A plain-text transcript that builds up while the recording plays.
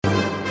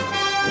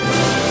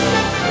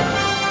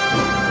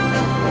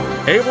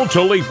able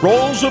to leap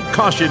rolls of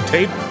caution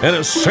tape in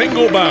a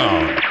single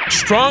bound,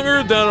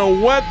 stronger than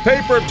a wet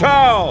paper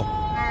towel,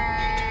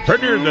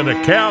 prettier than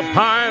a cow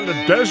pie in the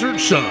desert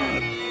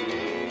sun.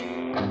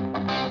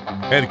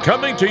 And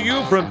coming to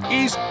you from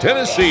East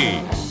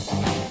Tennessee,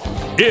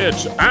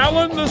 it's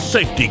Alan the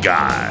Safety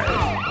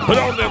Guy. Put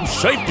on them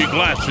safety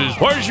glasses.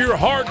 Where's your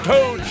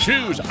hard-toed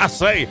shoes? I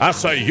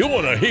say, you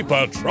in a heap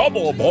of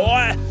trouble,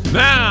 boy.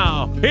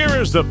 Now, here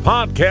is the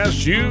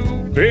podcast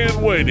you've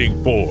been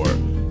waiting for.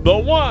 The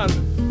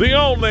one, the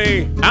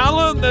only,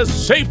 Alan the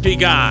Safety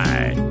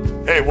Guy.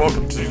 Hey,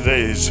 welcome to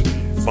today's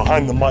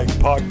Behind the Mic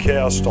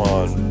podcast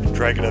on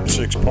Dragon Up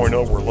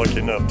 6.0. We're lucky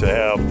enough to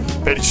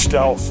have Betty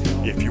Stout.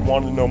 If you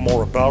want to know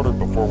more about her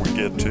before we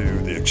get to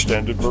the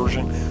extended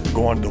version,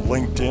 go on to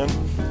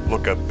LinkedIn,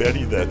 look up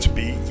Betty, that's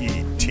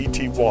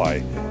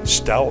B-E-T-T-Y,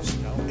 Stout,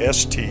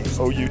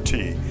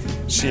 S-T-O-U-T,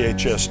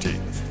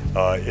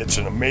 CHST. It's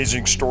an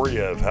amazing story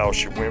of how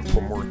she went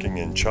from working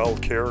in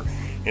childcare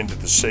into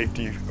the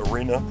safety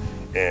arena,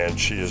 and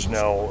she is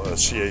now a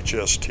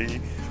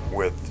CHST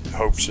with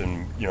hopes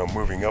in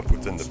moving up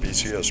within the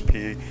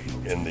BCSP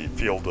in the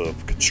field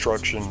of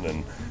construction,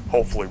 and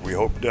hopefully we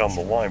hope down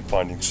the line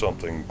finding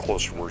something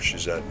closer where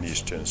she's at in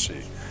East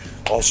Tennessee.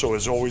 Also,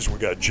 as always, we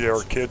got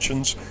J.R.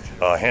 Kitchens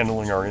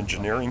handling our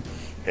engineering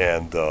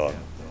and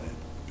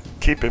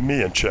keeping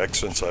me in check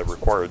since I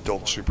require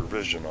adult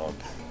supervision on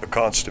a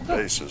constant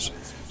basis.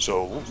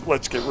 So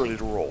let's get ready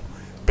to roll.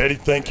 Betty,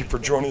 thank you for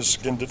joining us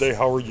again today.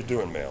 How are you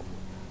doing, ma'am?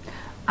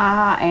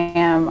 I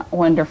am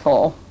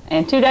wonderful.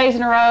 And 2 days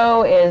in a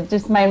row has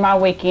just made my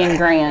weekend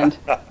grand.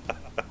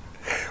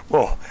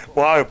 Well,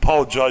 I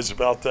apologize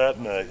about that,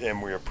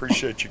 and we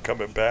appreciate you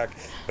coming back.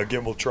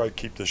 Again, we'll try to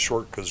keep this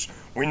short because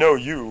we know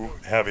you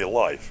have a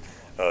life.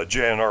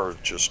 Jay and I are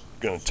just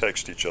going to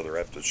text each other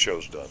after the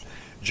show's done.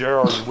 Jay,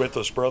 are you with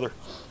us, brother?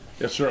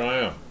 Yes, sir, I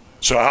am.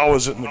 So how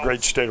is it in the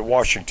great state of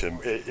Washington?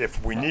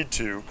 If we need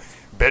to,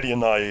 Betty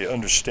and I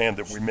understand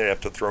that we may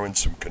have to throw in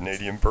some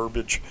Canadian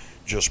verbiage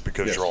just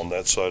because Yes. you're on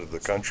that side of the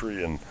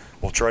country, and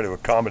we'll try to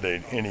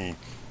accommodate any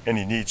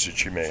needs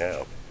that you may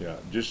have. Yeah,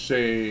 just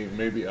say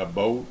maybe a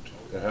boat,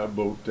 how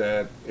about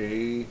that,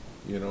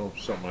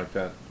 something like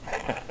that.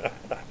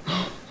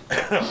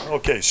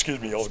 Okay, excuse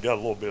me, I've got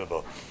a little bit of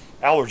a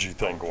allergy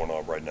thing going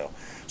on right now.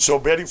 So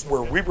Betty,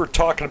 where we were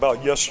talking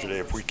about yesterday,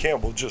 if we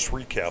can, we'll just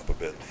recap a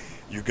bit.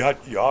 You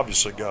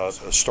obviously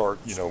got a start,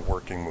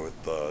 working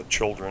with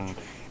children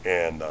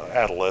and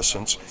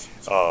adolescents,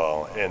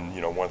 and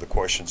one of the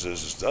questions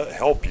is does that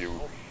help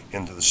you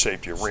into the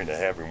safety arena,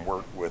 having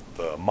worked with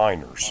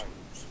minors?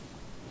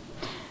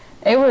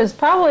 It was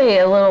probably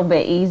a little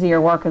bit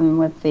easier working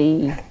with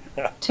the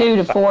 2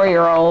 to 4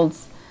 year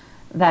olds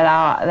that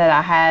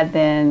I had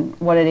than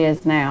what it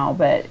is now,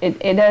 but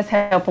it does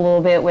help a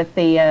little bit with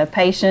the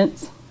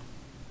patience.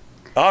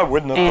 I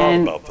wouldn't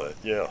have thought about that.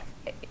 Yeah.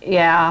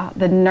 Yeah,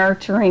 the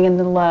nurturing and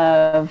the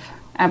love,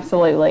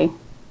 absolutely.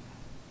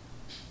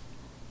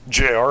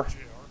 JR,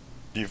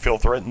 do you feel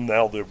threatened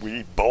now that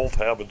we both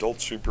have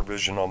adult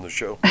supervision on the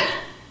show?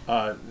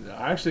 I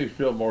actually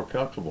feel more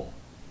comfortable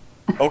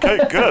Okay,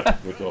 good.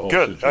 with the whole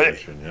Good.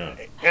 situation, yeah.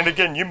 And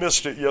again, you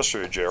missed it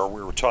yesterday, JR.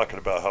 We were talking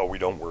about how we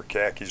don't wear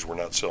khakis, we're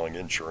not selling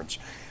insurance.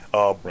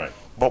 Right.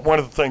 But one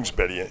of the things,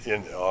 Betty,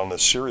 on a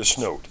serious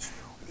note,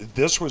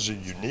 this was a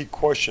unique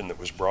question that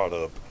was brought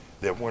up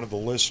that one of the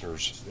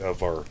listeners,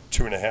 of our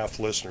 2.5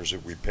 listeners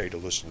that we pay to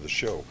listen to the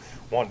show,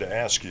 wanted to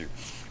ask you.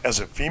 As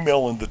a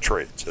female in the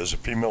trades, as a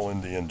female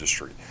in the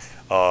industry,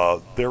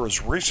 there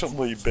has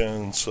recently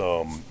been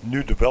some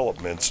new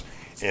developments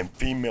in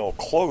female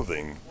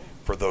clothing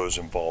for those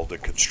involved in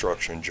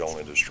construction and general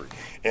industry.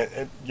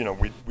 And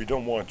we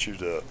don't want you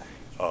to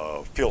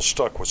feel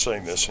stuck with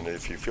saying this, and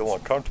if you feel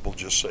uncomfortable,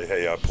 just say,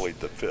 hey, I plead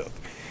the fifth.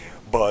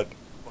 But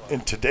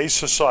in today's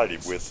society,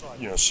 with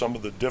some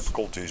of the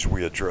difficulties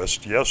we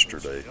addressed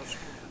yesterday,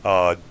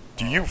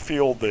 do you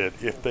feel that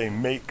if they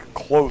make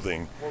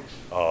clothing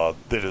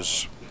that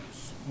is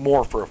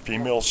more for a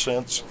female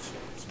sense,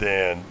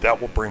 then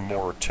that will bring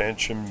more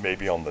attention,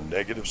 maybe on the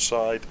negative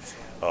side,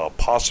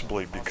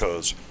 possibly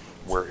because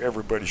where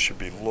everybody should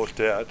be looked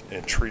at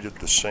and treated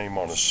the same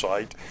on a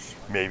site,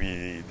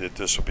 maybe that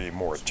this will be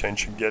more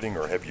attention getting?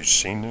 Or have you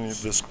seen any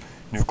of this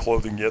new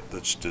clothing yet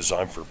that's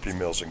designed for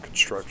females in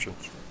construction?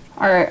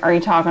 Are you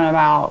talking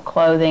about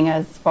clothing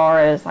as far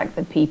as like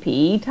the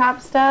PPE type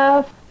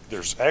stuff?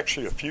 There's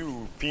actually a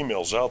few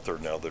females out there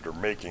now that are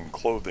making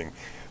clothing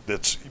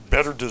that's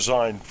better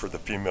designed for the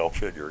female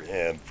figure.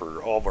 And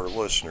for all of our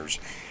listeners,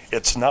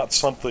 it's not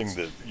something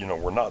that,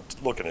 we're not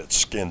looking at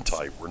skin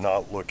tight. We're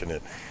not looking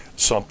at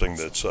something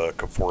that's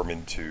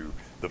conforming to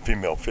the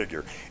female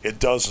figure. It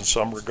does in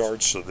some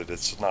regards so that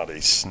it's not a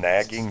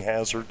snagging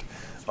hazard,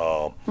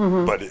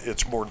 but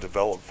it's more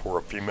developed for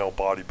a female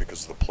body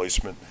because of the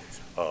placement.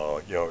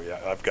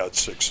 I've got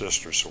 6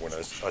 sisters, so when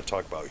I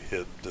talk about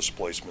hip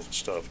displacement and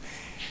stuff,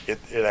 it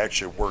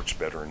actually works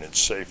better and it's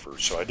safer.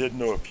 So I didn't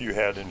know if you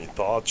had any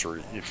thoughts or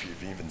if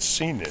you've even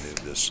seen any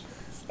of this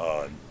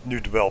new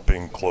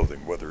developing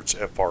clothing, whether it's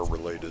FR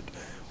related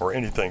or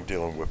anything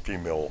dealing with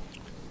female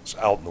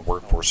out in the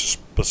workforce,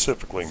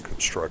 specifically in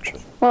construction?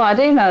 Well, I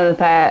do know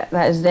that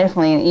is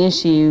definitely an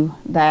issue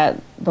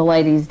that the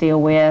ladies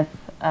deal with.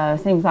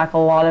 Seems like a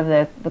lot of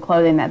the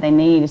clothing that they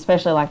need,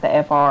 especially like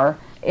the FR,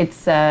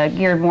 it's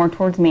geared more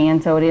towards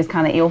men, so it is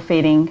kind of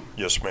ill-fitting.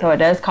 Yes, ma'am. So it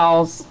does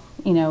cause,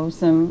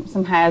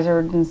 some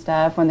hazards and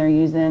stuff when they're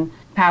using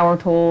power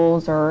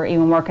tools or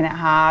even working at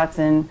heights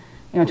and,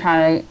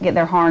 trying to get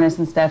their harness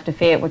and stuff to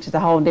fit, which is a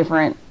whole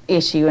different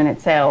issue in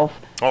itself.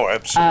 Oh,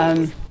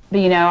 absolutely.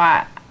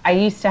 But, I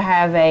used to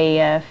have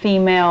a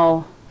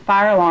female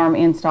fire alarm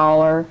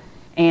installer,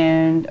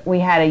 and we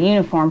had a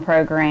uniform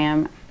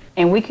program,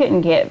 and we couldn't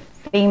get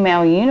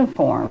female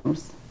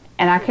uniforms.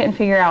 And I couldn't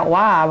figure out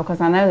why, because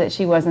I know that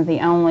she wasn't the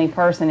only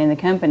person in the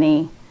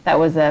company that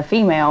was a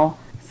female.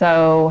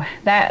 So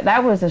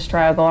that was a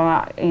struggle.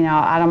 And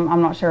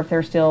I'm not sure if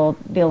they're still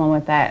dealing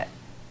with that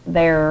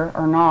there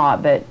or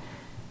not, but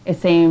it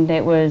seemed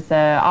it was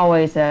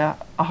always a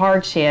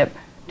hardship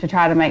to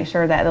try to make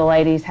sure that the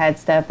ladies had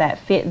stuff that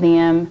fit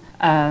them,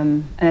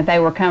 and that they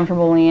were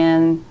comfortable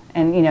in,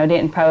 and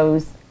didn't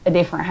pose a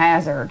different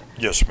hazard.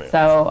 Yes, ma'am.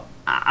 So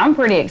I'm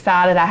pretty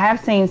excited. I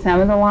have seen some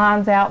of the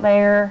lines out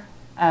there.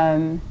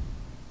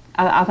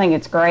 I think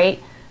it's great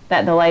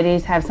that the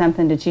ladies have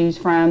something to choose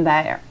from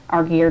that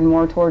are geared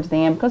more towards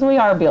them, because we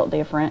are built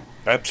different.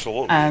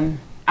 Absolutely.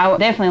 I would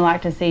definitely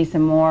like to see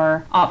some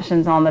more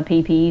options on the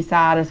PPE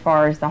side as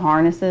far as the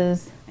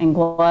harnesses and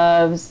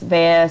gloves,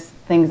 vests,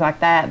 things like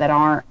that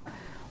aren't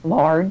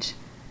large.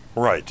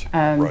 Right.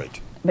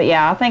 Right. But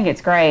yeah, I think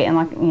it's great. And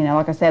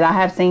like I said, I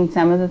have seen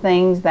some of the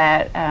things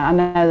that I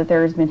know that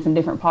there's been some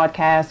different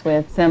podcasts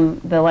with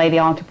the lady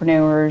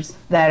entrepreneurs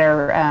that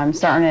are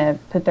starting to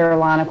put their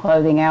line of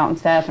clothing out and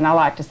stuff. And I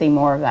like to see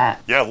more of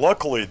that. Yeah,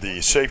 luckily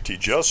the Safety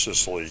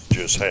Justice League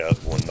just had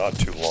one not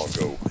too long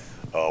ago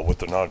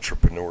with an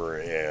entrepreneur,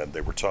 and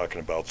they were talking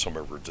about some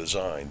of her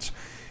designs.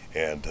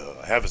 And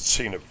I haven't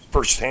seen it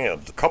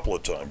firsthand a couple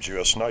of times.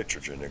 U.S.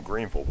 Nitrogen in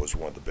Greenville was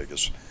one of the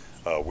biggest.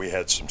 We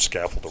had some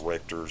scaffold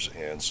erectors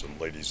and some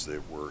ladies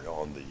that were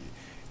on the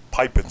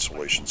pipe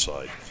insulation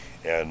side.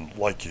 And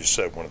like you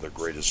said, one of the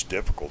greatest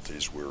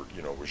difficulties was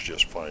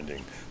just finding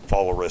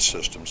fall arrest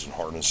systems and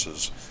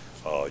harnesses,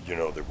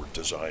 that were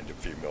designed and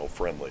female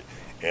friendly.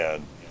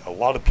 And a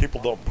lot of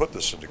people don't put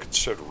this into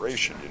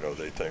consideration.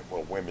 They think,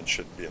 well, women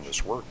shouldn't be in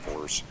this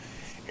workforce.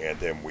 And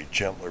then we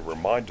gently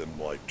remind them,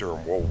 like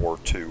during World War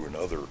II and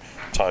other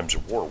times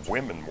of war,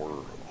 women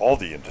were all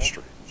the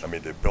industry. I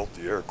mean, they built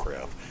the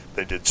aircraft,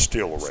 they did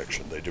steel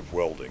erection, they did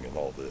welding and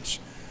all this.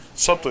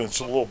 Something that's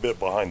a little bit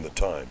behind the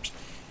times.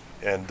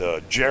 And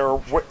J.R.,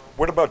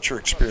 what about your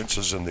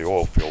experiences in the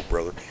oil field,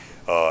 brother?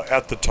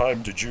 At the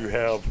time, did you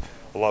have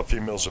a lot of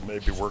females that may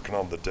be working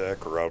on the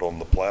deck or out on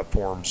the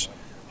platforms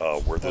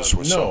where this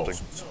was something?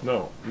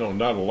 No,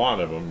 not a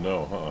lot of them,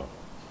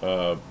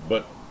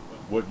 but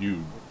what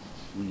you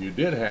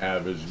did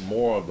have is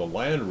more of the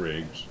land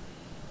rigs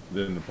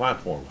than the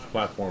platforms.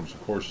 Platforms,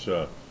 of course,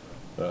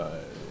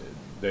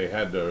 they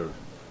had to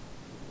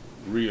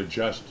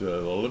readjust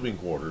the living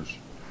quarters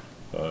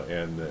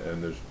and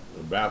there's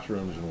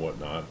bathrooms and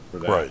whatnot for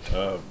that.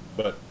 Right.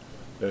 But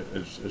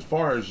as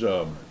far as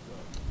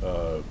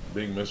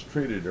being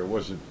mistreated, there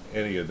wasn't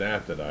any of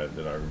that that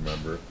I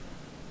remember.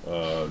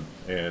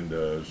 And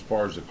as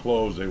far as the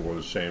clothes, they were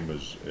the same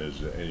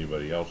as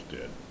anybody else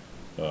did.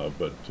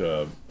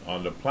 But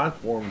on the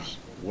platforms,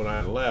 when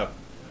I left,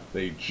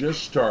 they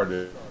just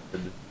started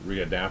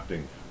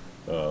readapting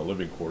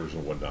living quarters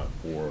and whatnot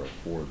for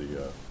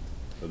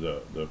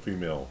the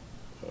female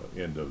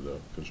end of the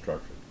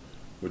construction,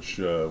 which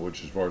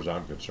as far as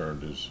I'm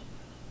concerned is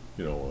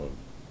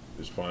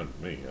fine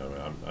with me.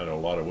 I know a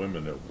lot of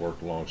women that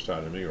worked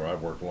alongside of me, or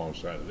I've worked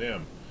alongside of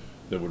them,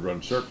 that would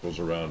run circles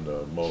around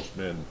most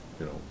men,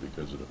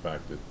 because of the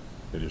fact that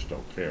they just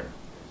don't care.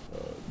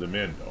 The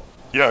men don't.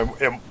 Yeah,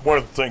 and one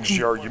of the things,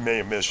 Jar, you may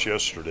have missed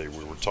yesterday,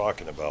 we were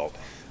talking about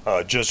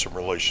just in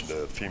relation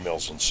to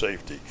females and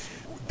safety.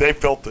 They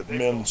felt that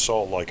men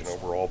saw like an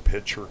overall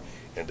picture,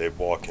 and they'd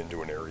walk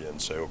into an area and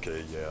say,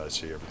 okay, yeah, I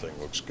see everything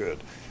looks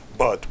good.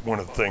 But one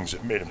of the things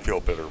that made them feel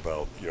better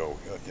about,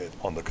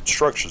 on the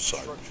construction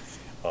side,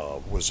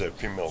 was that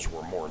females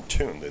were more in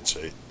tune.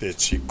 They'd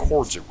see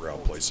cords that were out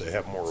of place. They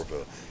have more of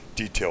a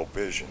detailed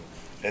vision.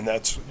 And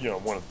that's,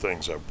 one of the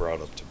things I brought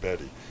up to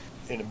Betty.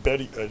 And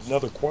Betty,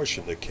 another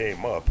question that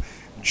came up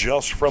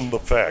just from the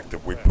fact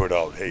that we put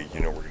out, hey,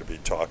 we're going to be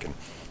talking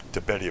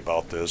to Betty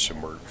about this,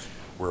 and we're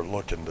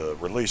looking to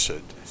release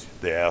it.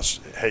 They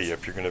asked, hey,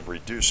 if you're going to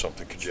redo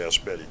something, could you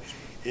ask Betty?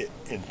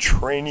 In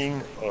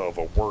training of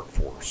a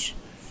workforce,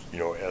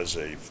 as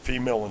a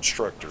female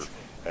instructor,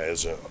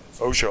 as an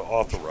OSHA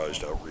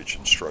authorized outreach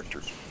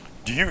instructor,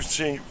 do you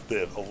see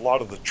that a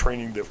lot of the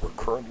training that we're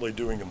currently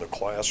doing in the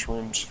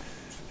classrooms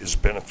is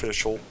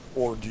beneficial,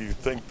 or do you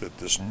think that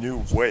this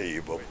new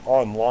wave of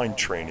online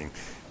training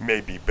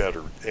may be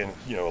better? And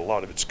a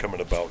lot of it's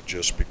coming about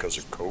just because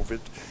of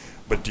COVID,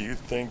 but do you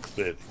think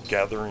that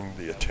gathering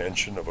the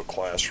attention of a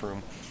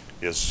classroom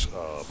is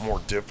more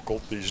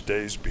difficult these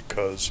days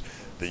because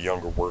the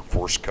younger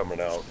workforce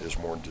coming out is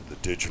more into the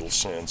digital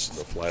sense and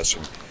the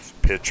flashing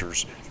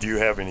pictures. Do you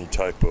have any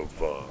type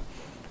of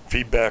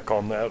feedback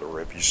on that, or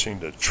have you seen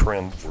the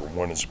trend where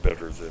one is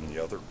better than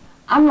the other?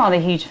 I'm not a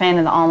huge fan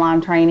of the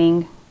online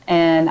training,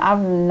 and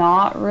I've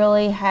not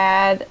really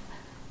had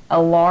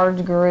a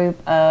large group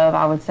of,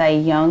 I would say,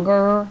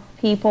 younger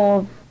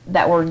people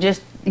that were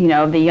just,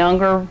 the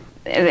younger,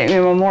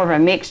 more of a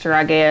mixture,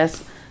 I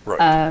guess.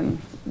 Right.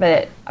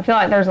 But I feel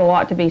like there's a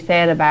lot to be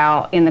said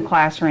about in the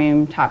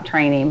classroom type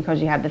training,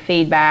 because you have the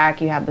feedback,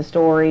 you have the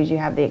stories, you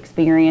have the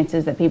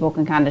experiences that people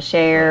can kind of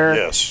share.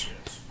 Yes.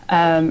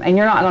 And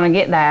you're not going to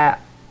get that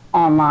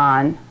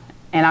online.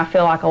 And I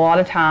feel like a lot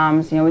of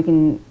times,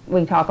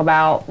 we talk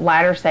about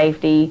ladder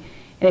safety,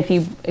 and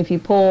if you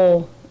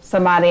pull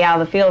somebody out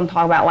of the field and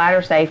talk about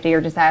ladder safety, or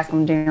just ask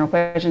them general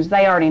questions,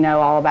 they already know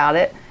all about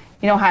it.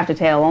 You don't have to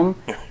tell them.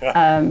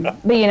 But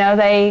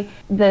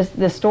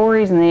the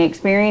stories and the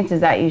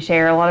experiences that you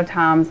share, a lot of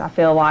times I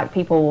feel like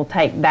people will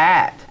take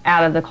that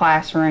out of the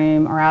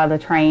classroom or out of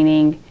the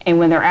training, and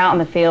when they're out in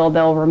the field,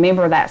 they'll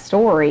remember that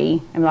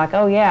story and be like,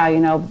 oh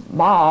yeah,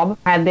 Bob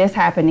had this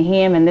happen to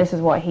him and this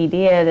is what he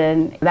did,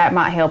 and that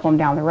might help them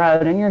down the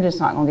road. And you're just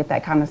not going to get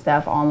that kind of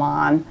stuff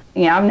online.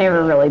 I've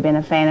never really been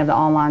a fan of the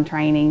online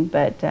training,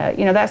 but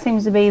that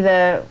seems to be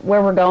where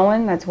we're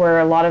going. That's where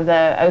a lot of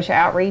the OSHA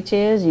outreach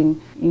is.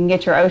 You can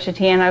get your OSHA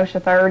 10,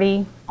 OSHA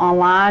 30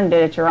 online, do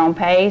it at your own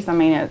pace. I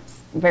mean, it's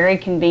very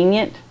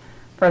convenient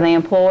for the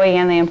employee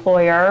and the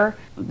employer,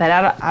 but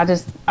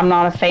I'm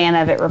not a fan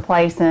of it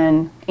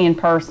replacing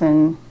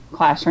in-person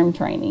classroom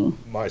training.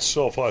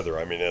 Myself either.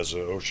 I mean, as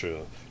an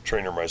OSHA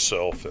trainer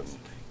myself and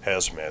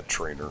hazmat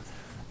trainer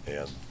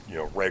and,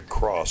 Red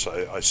Cross,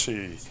 I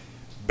see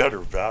better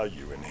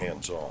value in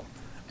hands-on.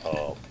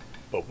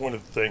 But one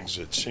of the things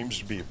that seems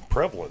to be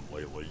prevalent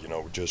lately,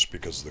 just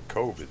because of the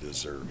COVID,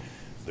 is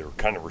they're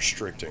kind of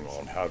restricting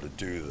on how to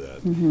do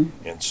that. Mm-hmm.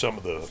 And some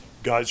of the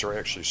guys are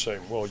actually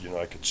saying, well,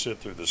 I could sit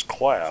through this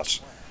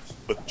class,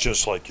 but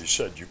just like you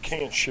said, you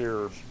can't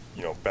share,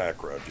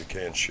 background, you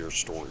can't share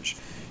stories,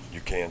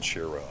 you can't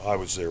share, I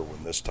was there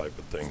when this type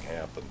of thing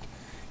happened.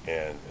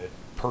 And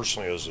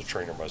personally, as a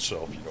trainer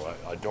myself,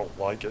 I don't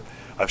like it.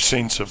 I've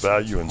seen some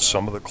value in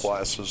some of the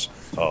classes,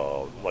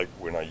 like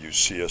when I use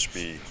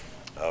CSB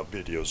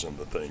videos in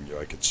the thing,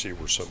 I could see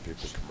where some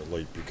people can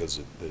relate, because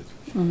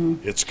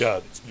it's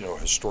got,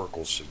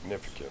 historical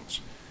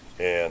significance.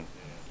 And,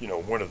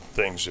 one of the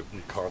things that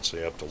we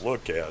constantly have to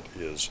look at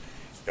is,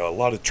 a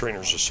lot of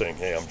trainers are saying,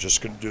 hey, I'm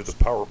just going to do the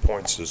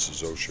PowerPoints, this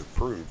is OSHA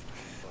approved.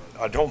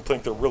 I don't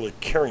think they're really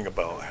caring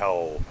about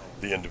how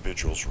the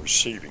individual's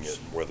receiving it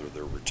and whether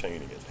they're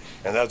retaining it.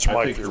 And that's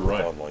my fear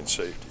with online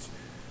safety.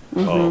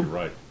 Mm-hmm. You're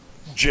right.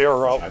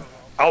 JR,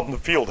 out in the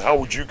field, how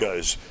would you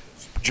guys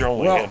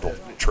generally handle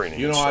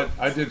training?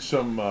 I did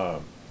some I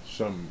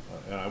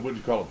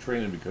wouldn't call it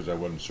training because I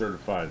wasn't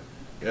certified.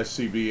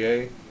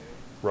 SCBA.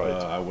 Right.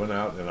 I went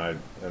out and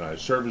I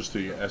serviced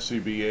the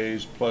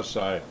SCBAs, plus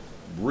I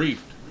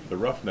briefed the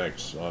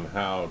Roughnecks on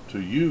how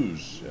to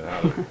use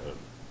and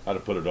how to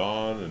put it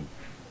on,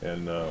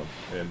 and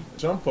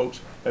some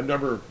folks have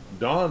never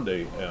donned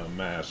a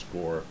mask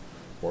or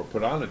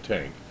put on a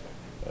tank.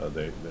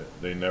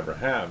 They never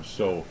have.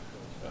 So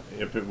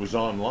if it was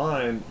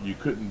online, you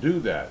couldn't do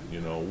that.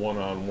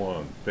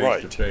 One-on-one,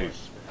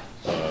 face-to-face.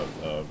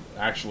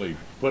 Actually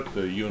put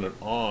the unit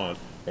on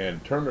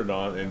and turn it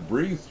on and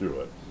breathe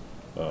through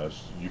it.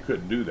 You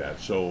couldn't do that.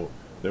 So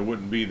there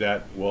wouldn't be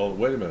that, well,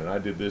 wait a minute, I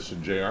did this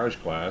in JR's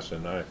class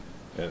and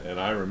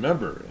I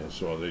remember. And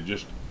so they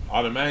just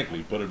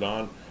automatically put it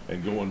on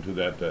and go into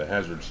that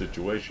hazard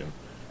situation,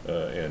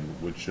 and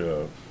which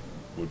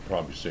would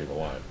probably save a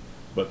life.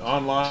 But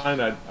online,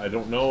 I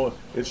don't know.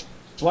 It's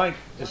like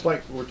we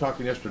were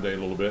talking yesterday a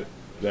little bit,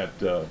 that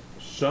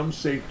some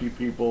safety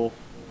people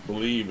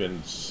believe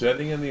in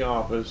sitting in the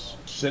office,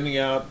 sending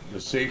out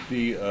the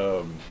safety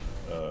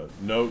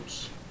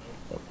notes,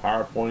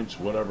 PowerPoints,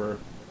 whatever,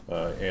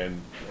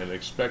 and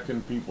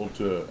expecting people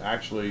to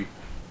actually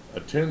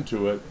attend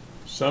to it.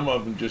 Some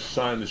of them just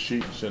sign the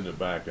sheet and send it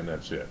back, and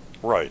that's it.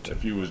 Right.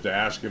 If you was to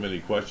ask them any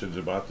questions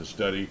about the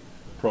study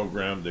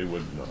program, they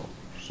wouldn't know.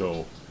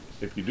 So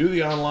if you do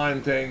the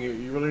online thing,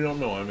 you really don't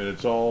know. I mean,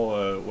 it's all,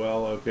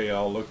 well, okay,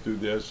 I'll look through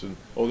this, and,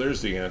 oh,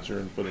 there's the answer,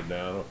 and put it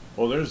down.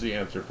 Oh, there's the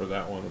answer for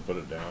that one, and put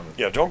it down.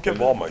 Yeah, don't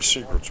give all my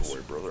secrets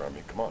away, brother. I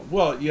mean, come on.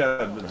 Well, yeah,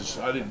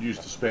 I didn't use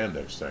the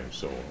spandex thing,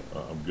 so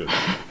I'm good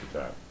with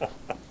that.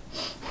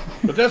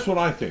 But that's what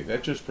I think.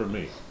 That's just for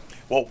me.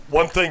 Well,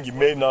 one thing you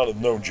may not have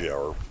known,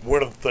 JR,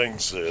 one of the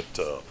things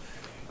that,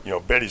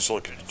 Betty's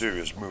looking to do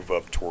is move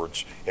up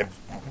towards, and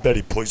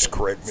Betty, please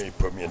correct me,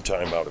 put me in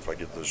timeout if I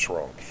get this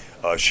wrong.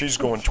 She's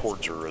going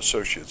towards her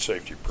associate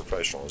safety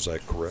professional, is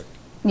that correct?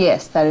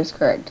 Yes, that is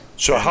correct.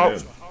 So how,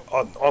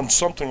 on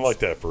something like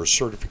that, for a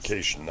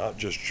certification, not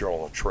just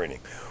general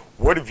training,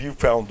 what have you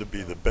found to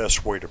be the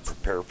best way to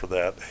prepare for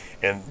that?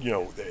 And,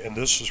 and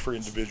this is for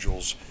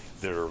individuals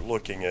that are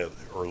looking at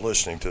or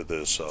listening to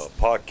this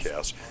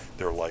podcast,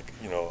 they're like,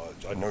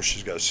 I know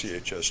she's got a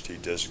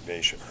CHST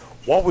designation.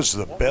 What was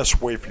the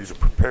best way for you to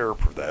prepare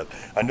for that?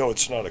 I know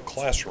it's not a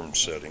classroom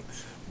setting,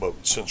 but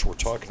since we're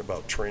talking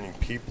about training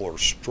people who are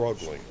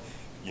struggling,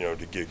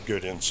 to get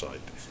good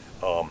insight,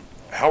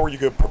 how are you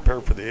going to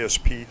prepare for the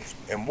ASP,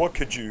 and what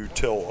could you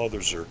tell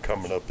others that are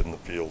coming up in the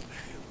field?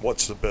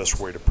 What's the best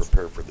way to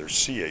prepare for their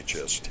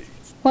CHST?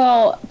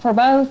 Well, for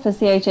both the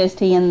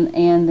CHST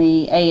and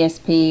the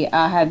ASP,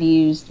 I have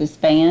used the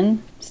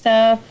SPAN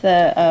stuff.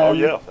 Oh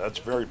yeah, that's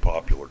very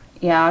popular.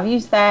 Yeah, I've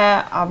used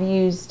that. I've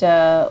used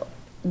the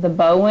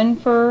Bowen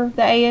for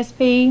the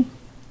ASP.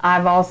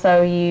 I've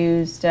also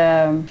used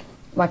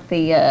like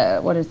the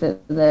what is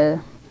it?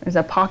 There's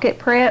a Pocket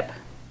Prep.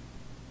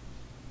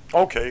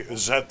 Okay,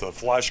 is that the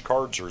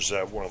flashcards or is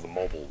that one of the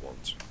mobile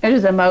ones? It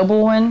is a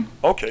mobile one.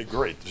 Okay,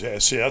 great. Yeah,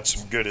 see, that's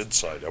some good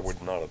insight. I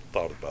would not have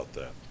thought about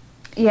that.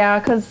 Yeah,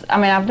 because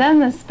I've done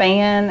the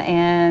SPAN,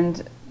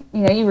 and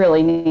you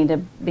really need to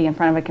be in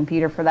front of a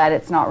computer for that.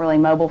 It's not really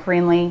mobile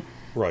friendly.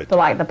 Right. But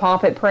like the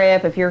Pocket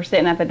Prep, if you're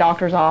sitting at the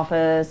doctor's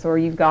office or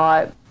you've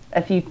got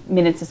a few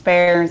minutes to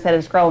spare, instead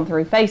of scrolling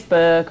through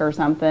Facebook or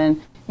something,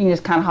 you can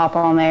just kind of hop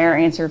on there,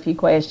 answer a few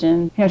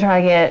questions.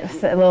 Try to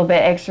get a little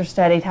bit extra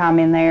study time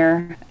in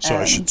there. So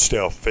I should stay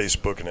off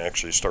Facebook and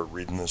actually start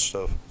reading this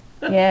stuff?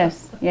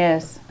 Yes,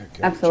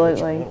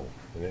 absolutely.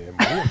 And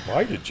we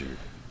invited you.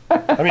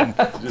 I mean,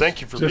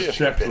 thank you for being here. Just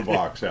check the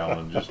box,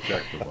 Alan. Just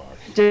check the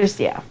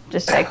box.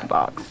 Just check the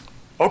box.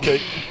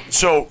 Okay,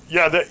 so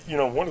yeah, that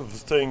one of the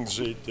things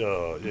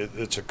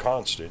it's a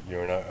constant,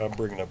 and I'm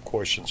bringing up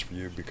questions for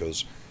you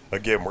because,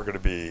 again, we're going to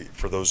be,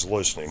 for those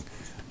listening,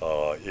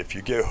 if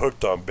you get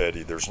hooked on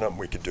Betty, there's nothing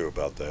we can do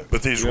about that.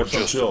 But these were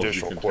just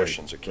additional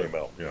questions that came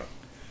out. Yeah.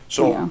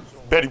 So,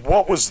 Betty,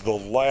 what was the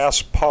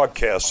last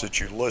podcast that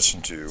you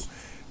listened to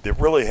that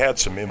really had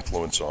some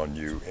influence on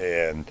you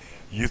and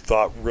you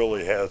thought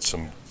really had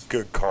some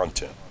good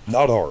content?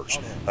 Not ours.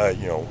 I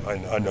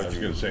know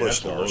you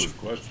listen to ours.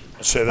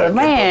 Say that.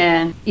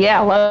 Man,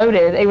 yeah,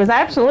 loaded. It was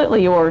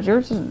absolutely yours.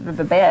 Yours is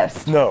the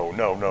best. No.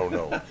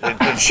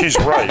 And she's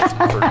right.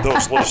 For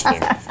those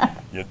listening,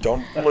 you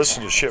don't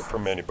listen to shit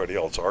from anybody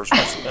else. Ours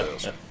was the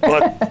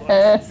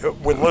best. But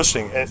when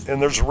listening,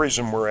 and there's a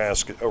reason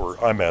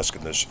I'm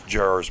asking this.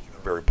 JR is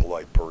a very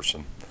polite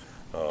person.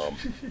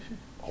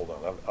 Hold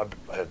on,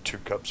 I've had 2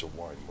 cups of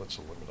wine. What's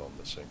the limit on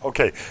this thing?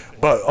 Okay,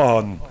 but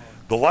on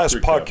the last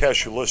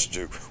podcast you listened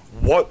to,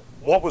 what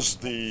was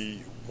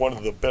one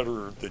of the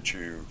better that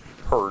you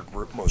heard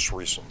most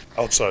recent,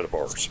 outside of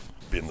ours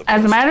being the best?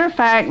 As a matter of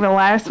fact, the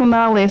last one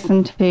that I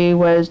listened to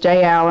was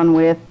Jay Allen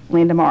with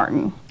Linda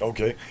Martin.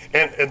 Okay,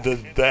 and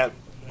did that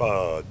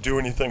do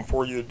anything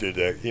for you? Did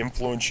that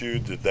influence you?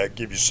 Did that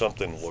give you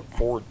something to look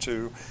forward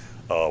to?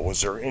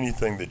 Was there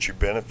anything that you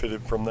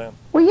benefited from that?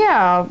 Well,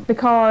 yeah,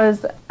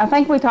 because I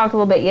think we talked a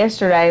little bit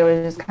yesterday.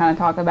 We just kind of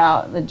talked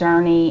about the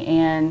journey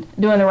and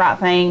doing the right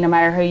thing no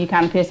matter who you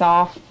kind of piss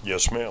off.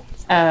 Yes, ma'am.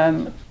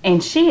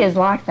 And she is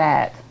like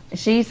that.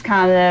 She's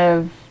kind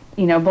of,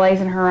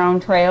 blazing her own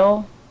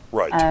trail.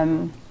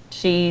 Right.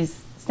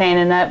 She's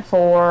standing up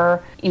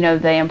for,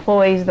 the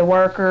employees, the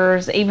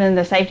workers, even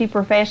the safety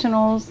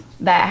professionals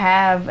that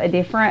have a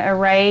different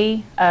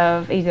array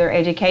of either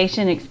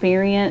education,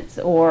 experience,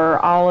 or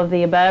all of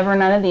the above or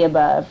none of the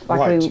above.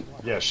 Right.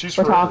 She's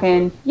we're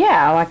talking.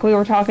 Yeah, like we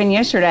were talking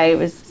yesterday. It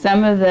was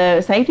some of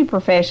the safety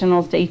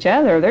professionals to each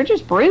other. They're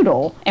just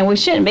brutal, and we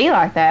shouldn't be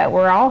like that.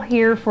 We're all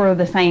here for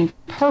the same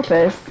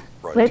purpose.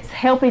 Right. Let's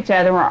help each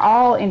other. We're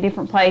all in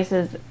different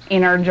places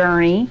in our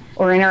journey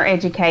or in our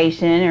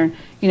education, or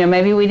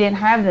maybe we didn't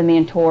have the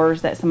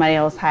mentors that somebody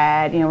else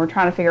had. We're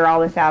trying to figure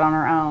all this out on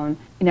our own.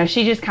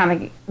 She just kind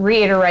of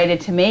reiterated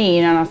to me,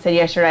 and I said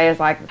yesterday, I was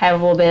like, have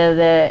a little bit of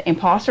the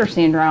imposter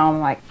syndrome.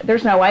 Like,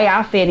 there's no way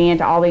I fit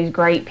into all these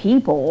great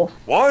people.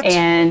 What?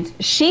 And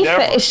she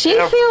feels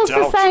the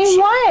doubt same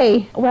yourself.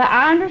 way. Well,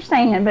 I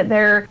understand, but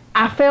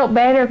I felt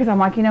better because I'm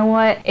like, you know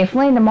what? If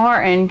Linda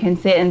Martin can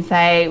sit and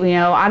say,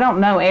 I don't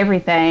know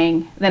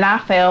everything, then I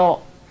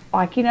felt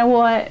like, you know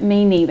what?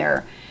 Me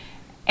neither.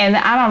 And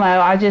I don't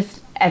know.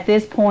 At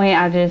this point,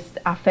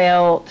 I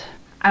felt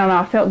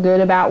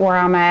good about where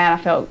I'm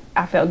at.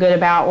 I felt good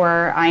about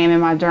where I am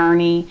in my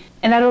journey,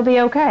 and that'll be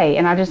okay.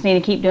 And I just need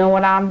to keep doing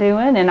what I'm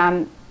doing, and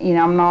I'm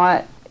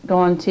not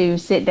going to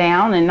sit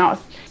down and not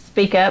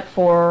speak up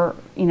for,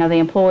 the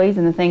employees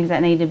and the things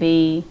that need to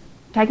be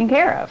taken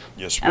care of.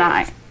 Yes,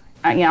 ma'am.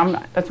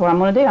 And that's what I'm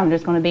going to do. I'm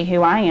just going to be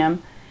who I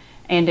am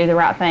and do the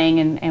right thing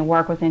and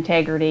work with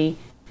integrity.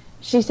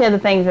 She said the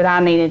things that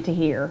I needed to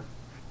hear.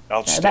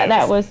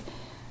 Outstanding.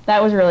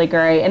 That was really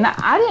great. And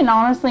I didn't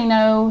honestly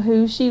know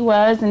who she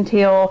was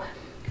until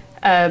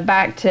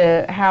back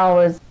to how I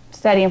was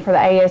studying for the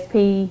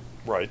ASP.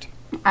 Right.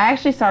 I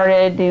actually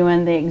started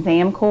doing the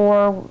exam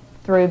core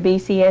through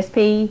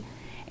BCSP,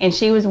 and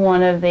she was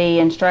one of the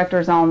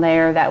instructors on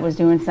there that was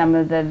doing some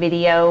of the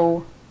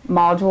video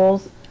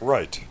modules.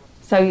 Right.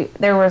 So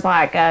there was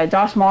like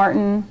Josh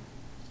Martin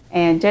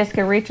and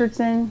Jessica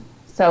Richardson.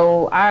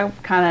 So I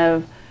kind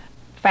of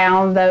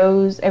found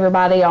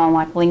everybody on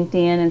like LinkedIn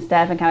and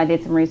stuff, and kind of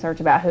did some research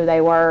about who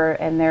they were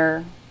and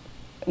their,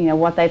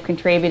 what they've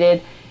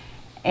contributed.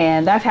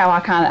 And that's how I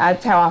found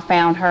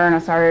her, and I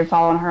started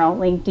following her on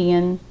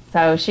LinkedIn.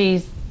 So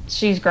she's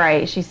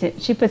great.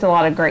 She puts a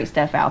lot of great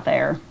stuff out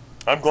there.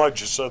 I'm glad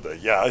you said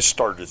that. Yeah, I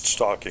started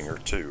stalking her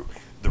too.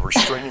 The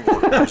restraining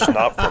order was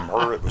not from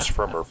her; it was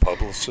from her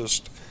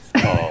publicist.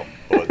 But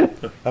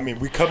I mean,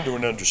 we come to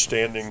an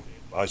understanding.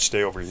 I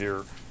stay over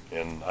here,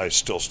 and I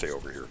still stay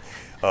over here.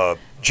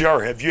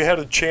 JR, have you had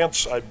a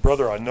chance,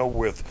 brother? I know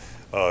with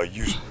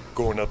you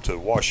going up to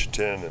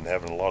Washington and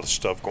having a lot of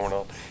stuff going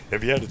on.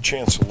 Have you had a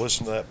chance to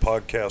listen to that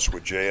podcast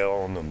with Jay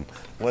Allen and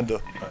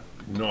Linda?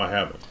 No, I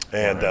haven't.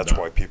 And that's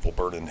why people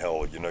burn in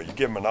hell. You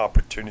give them an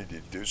opportunity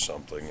to do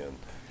something, and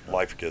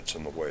life gets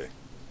in the way.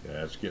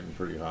 Yeah, it's getting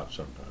pretty hot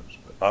sometimes.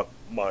 But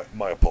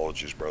my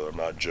apologies, brother. I'm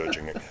not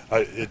judging it.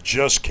 It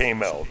just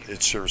came out. It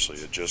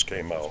just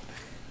came out,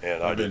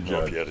 and I didn't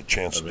know if you had a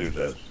chance to do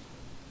that.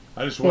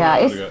 I just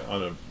went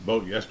on a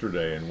boat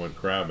yesterday and went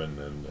crabbing,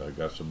 and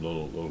got some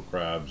little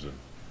crabs. And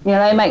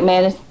they make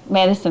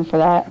medicine for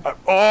that.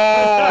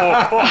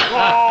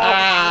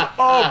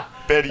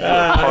 Betty, you're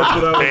part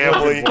of the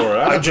family.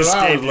 I just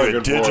gave you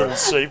a digital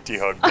safety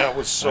hug. That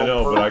was so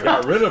perfect. But I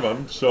got rid of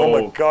them. So.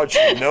 Oh my God,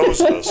 she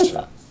knows us.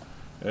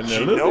 And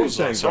she knows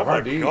us. Oh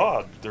my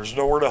God, there's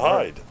nowhere to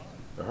hide.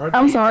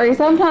 I'm sorry.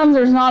 Sometimes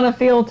there's not a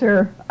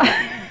filter.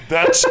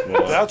 That's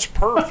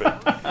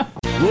perfect.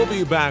 We'll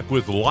be back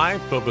with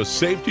Life of a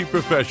Safety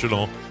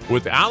Professional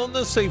with Alan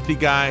the Safety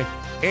Guy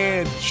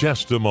in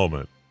just a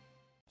moment.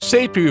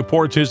 Safety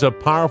Reports is a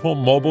powerful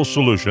mobile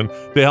solution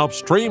to help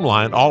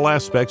streamline all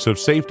aspects of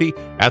safety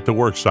at the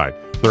worksite.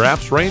 Their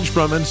apps range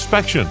from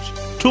inspections,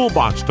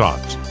 toolbox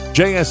talks,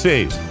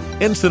 JSAs,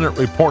 incident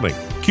reporting,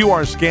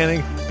 QR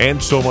scanning,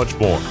 and so much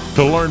more.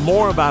 To learn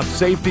more about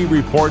Safety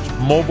Reports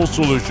mobile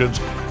solutions,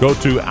 go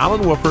to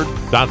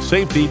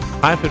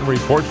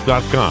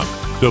alanwoodford.safety-reports.com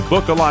to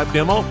book a live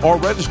demo or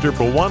register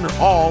for one or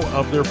all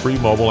of their free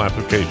mobile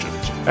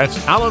applications. That's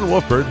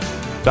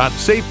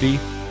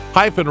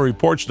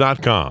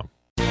alanwoodford.safety-reports.com.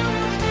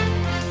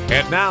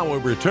 And now we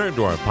return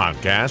to our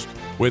podcast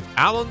with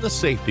Alan the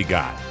Safety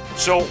Guy.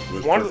 So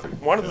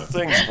one of the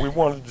things we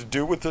wanted to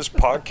do with this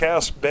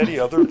podcast, Betty,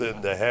 other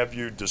than to have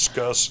you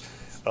discuss,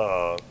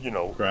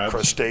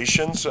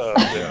 crustaceans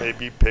that may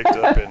be picked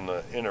up in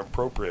an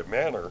inappropriate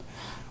manner,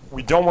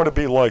 we don't want to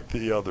be like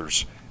the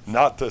others.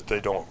 Not that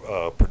they don't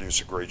produce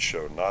a great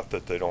show, not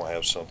that they don't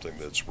have something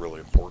that's really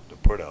important to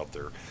put out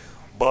there,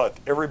 but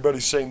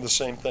everybody's saying the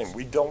same thing.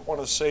 We don't want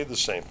to say the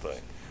same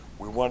thing.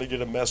 We want to get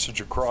a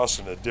message across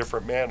in a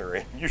different manner,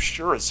 and you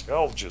sure as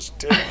hell just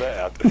did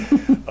that.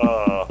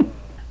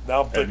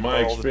 Now I'm thinking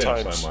about all the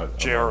times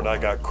JR and I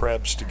got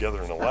crabs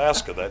together in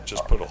Alaska. That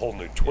just put a whole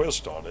new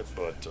twist on it.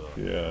 But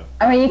yeah.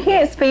 I mean, you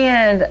can't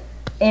spend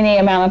any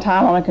amount of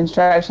time on a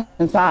construction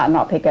site and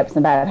not pick up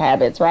some bad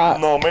habits, right?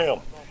 No,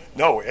 ma'am.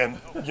 No, and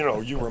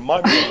you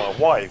remind me of my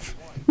wife,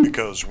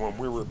 because when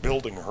we were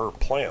building her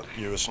plant,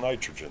 U.S.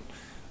 Nitrogen,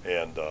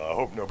 and I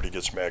hope nobody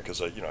gets mad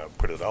because I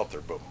put it out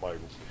there, but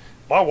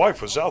my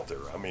wife was out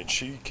there. I mean,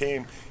 she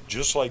came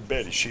just like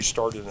Betty. She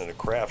started in a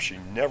craft. She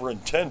never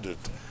intended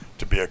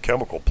to be a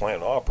chemical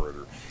plant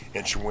operator,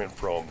 and she went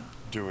from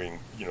doing,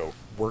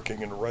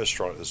 working in a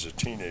restaurant as a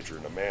teenager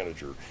and a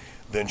manager.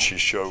 Then she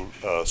sewed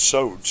for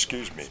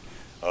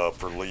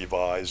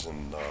Levi's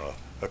and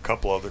a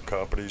couple other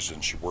companies,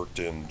 and she worked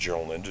in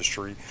general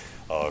industry.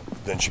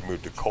 Then she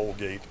moved to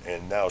Colgate,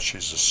 and now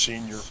she's a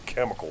senior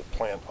chemical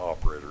plant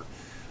operator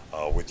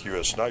with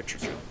U.S.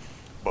 Nitrogen.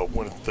 But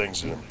one of the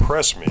things that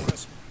impressed me,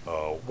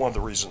 one of the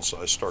reasons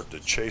I started to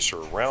chase her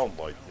around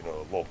like a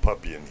little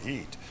puppy in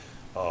heat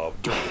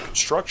during the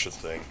construction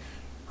thing,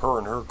 her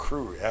and her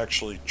crew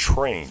actually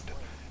trained,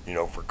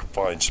 for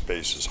confined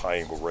spaces, high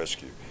angle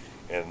rescue.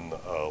 And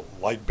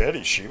like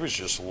Betty, she was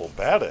just a little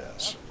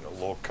badass, a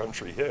little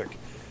country hick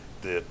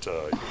that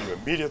you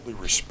immediately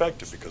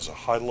respected because of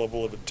high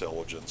level of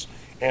intelligence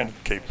and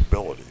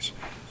capabilities.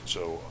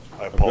 So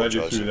I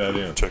apologize if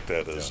you took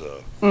that as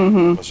a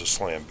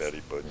slam,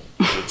 Betty, but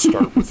you did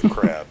start with the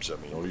crabs.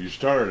 Well, you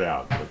started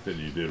out, but then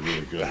you did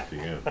really good at the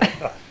end.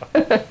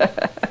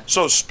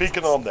 So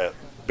speaking on that,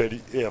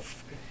 Betty,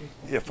 if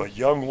a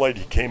young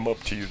lady came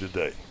up to you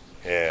today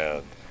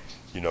and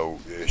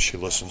she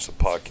listens to the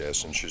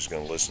podcast, and she's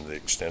going to listen to the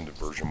extended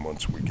version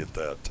once we get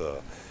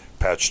that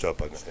patched up,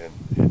 and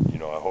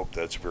I hope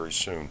that's very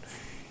soon.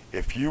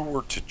 If you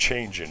were to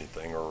change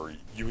anything, or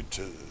you were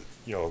to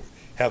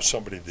have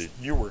somebody that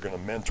you were going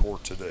to mentor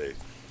today,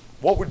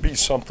 what would be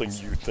something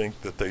you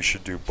think that they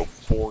should do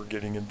before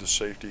getting into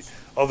safety,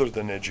 other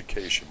than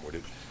education?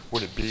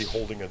 Would it be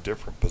holding a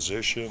different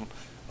position,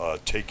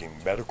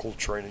 taking medical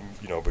training?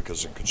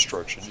 Because in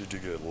construction you do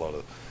get a lot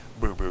of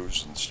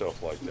boo-boos and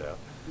stuff like that.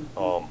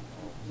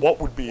 What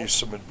would be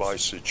some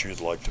advice that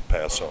you'd like to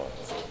pass on,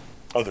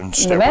 other than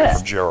stay away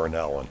from JR and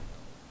Alan?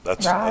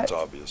 That's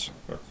obvious.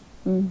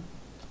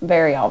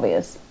 Very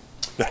obvious.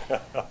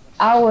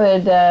 I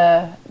would,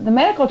 the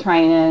medical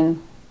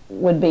training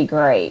would be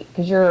great,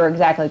 because you're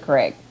exactly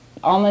correct.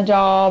 On the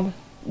job,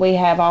 we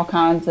have all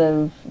kinds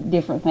of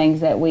different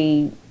things that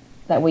we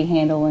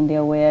handle and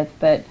deal with.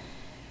 But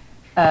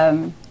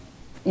I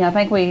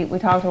think we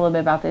talked a little bit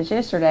about this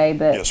yesterday.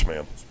 But Yes,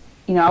 ma'am.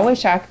 I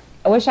wish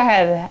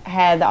I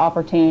had the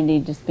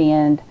opportunity to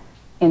spend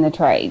in the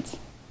trades,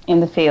 in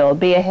the field,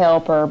 be a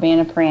helper, be an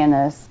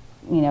apprentice.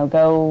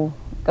 Go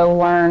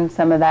learn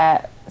some of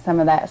that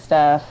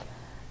stuff,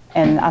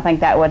 and I think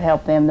that would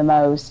help them the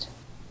most.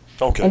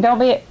 Okay. And don't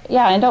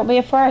be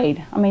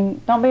afraid. I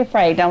mean, don't be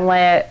afraid. Don't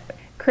let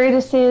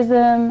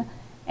criticism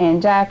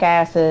and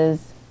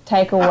jackasses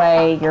take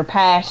away your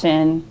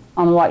passion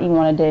on what you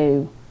want to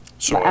do.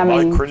 So am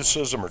I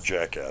criticism or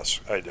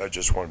jackass? I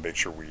just want to make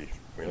sure we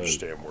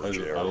understand where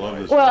JR. I love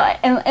this. Well,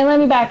 and let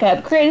me back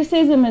up.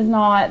 Criticism is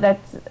not,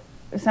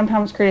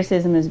 sometimes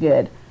criticism is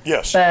good.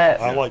 Yes,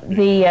 But I like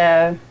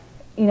the,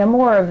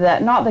 more of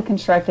that, not the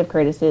constructive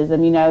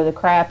criticism, the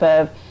crap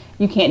of,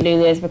 you can't do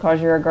this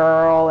because you're a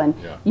girl, and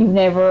you've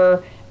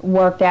never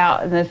worked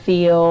out in the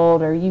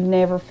field, or you've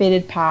never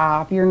fitted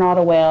pipe, you're not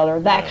a welder,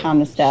 that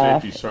kind of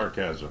stuff. Safety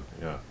sarcasm,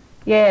 yeah.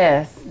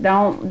 Yes,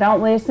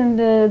 don't listen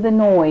to the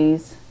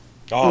noise.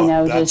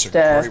 Oh, that's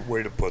a great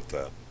way to put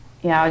that.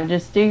 Yeah,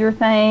 just do your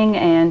thing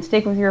and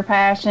stick with your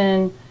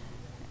passion,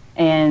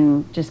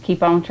 and just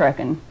keep on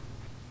trucking.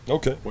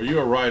 Okay. Well, you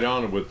are right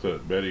on with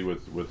Betty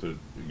with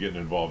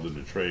getting involved in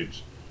the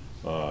trades.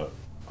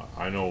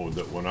 I know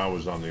that when I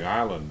was on the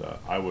island,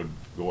 I would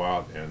go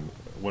out, and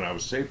when I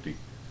was safety,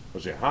 I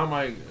would say, how am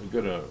I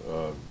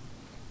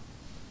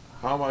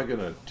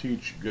gonna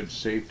teach good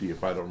safety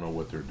if I don't know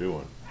what they're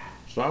doing?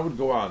 So I would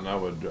go out and I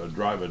would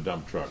drive a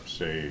dump truck,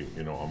 say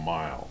a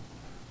mile,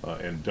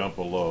 and dump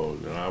a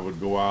load, and I would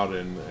go out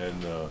and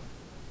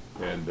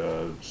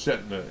sit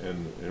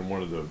in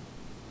one of the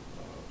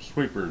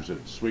sweepers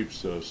that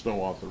sweeps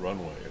snow off the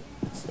runway,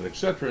 and et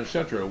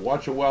cetera,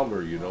 watch a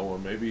welder,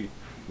 and maybe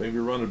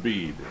run a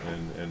bead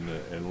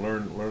and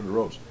learn the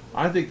ropes.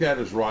 I think that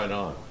is right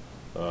on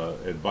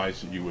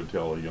advice that you would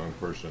tell a young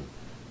person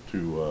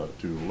to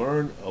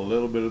learn a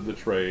little bit of the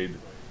trade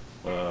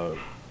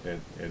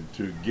and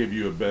to give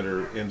you a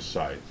better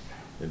insight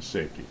in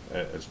safety.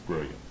 That's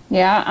brilliant.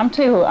 Yeah, I'm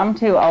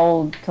too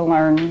old to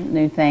learn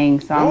new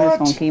things, so I'm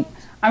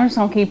just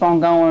gonna keep on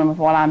going with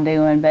what I'm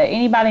doing. But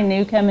anybody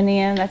new coming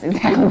in, that's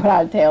exactly what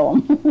I'd tell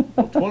them.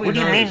 What do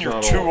you mean you're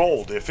too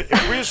old? If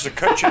we was to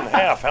cut you in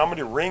half, how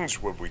many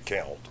rings would we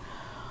count?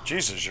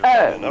 Jesus, you're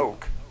an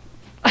oak.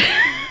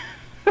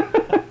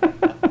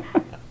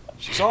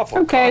 She's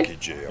awful cocky,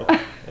 JR.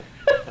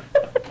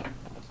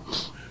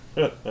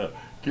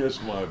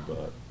 Kiss my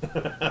butt.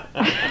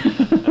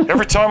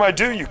 Every time I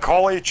do, you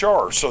call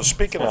HR. So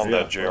speaking on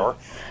that, JR.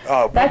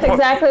 That's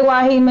exactly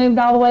why he moved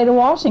all the way to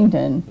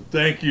Washington.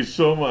 Thank you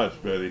so much,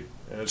 Betty.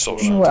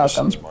 Social welcome.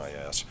 distance my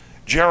ass.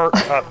 JR,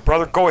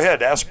 brother, go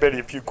ahead. Ask Betty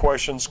a few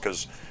questions,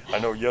 because I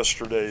know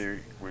yesterday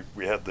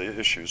we had the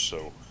issues.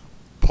 So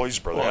please,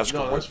 brother, ask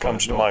her what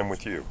comes to mind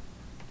with you.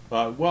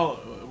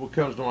 What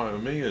comes to mind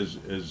with me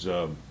is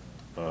I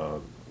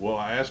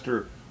asked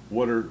her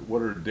what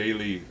her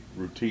daily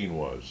routine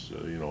was.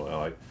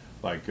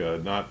 Like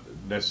not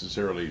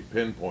necessarily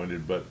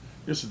pinpointed, but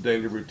just a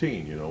daily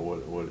routine.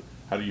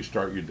 How do you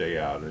start your day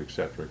out, et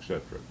cetera, et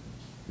cetera.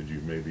 Could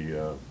you maybe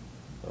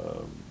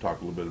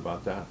talk a little bit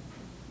about that?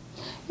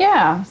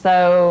 Yeah.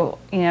 So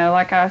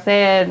like I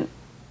said,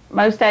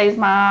 most days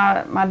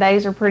my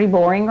days are pretty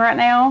boring right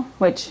now.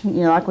 Which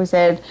like we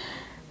said,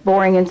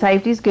 boring and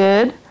safety is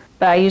good.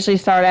 But I usually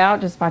start out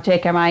just by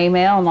checking my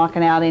email and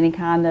knocking out any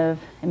kind of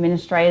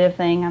administrative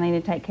thing I need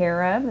to take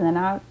care of, and then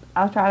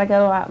I'll try to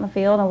go out in the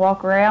field and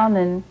walk around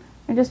and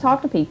just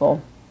talk to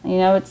people.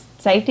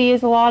 Safety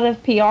is a lot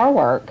of PR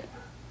work.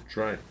 That's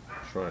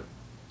right.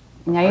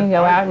 You can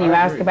go out and you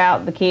ask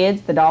about the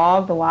kids, the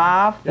dog, the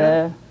wife,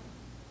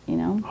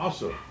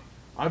 Also,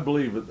 I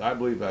believe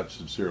that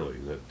sincerely,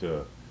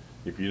 that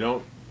if you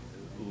don't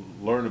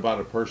learn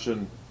about a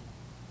person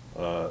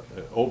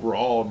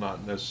overall,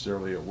 not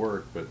necessarily at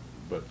work, but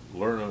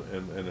learn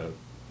in a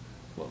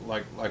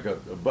like a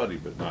buddy,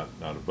 but not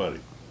a buddy,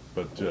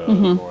 but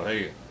or,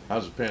 hey,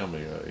 how's the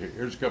family?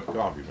 Here's a cup of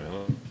coffee,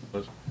 man.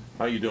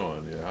 How you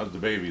doing? How's the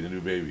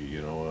new baby?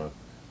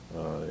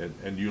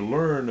 And you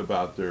learn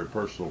about their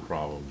personal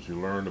problems. You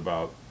learn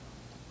about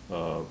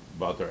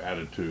their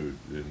attitude,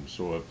 and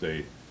so if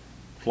they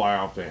fly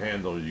off the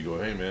handle, you go,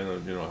 hey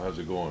man, how's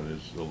it going?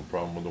 Is there a little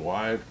problem with the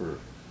wife or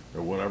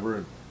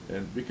whatever?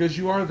 And because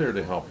you are there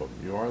to help them,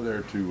 you are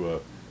there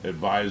to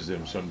advise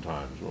them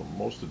sometimes, well,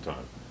 most of the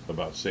time,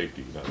 about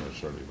safety, not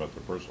necessarily about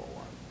their personal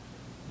life.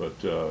 But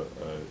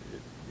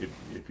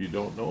if you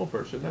don't know a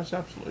person, that's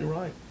absolutely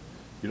right.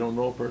 You don't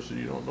know a person,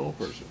 you don't know a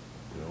person.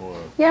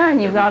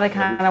 And you've got to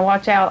kind of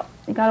watch out.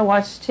 You got to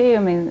watch too. I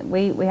mean,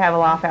 we have a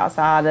life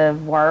outside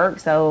of work,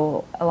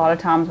 so a lot of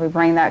times we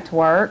bring that to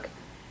work,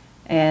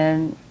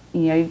 and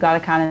you've got to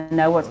kind of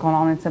know what's going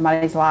on in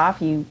somebody's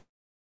life. You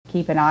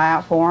keep an eye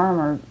out for them,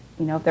 or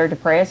if they're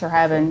depressed or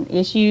having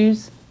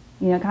issues,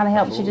 kind of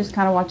helps Absolutely. you just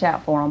kind of watch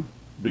out for them.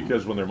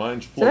 Because when their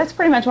mind's full. So that's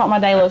pretty much what my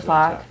day looks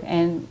like,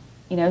 and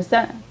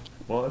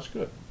Well, that's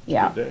good.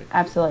 Yeah, a good day.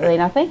 absolutely.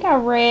 And I think I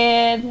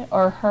read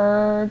or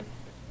heard,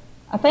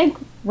 I think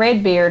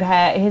Redbeard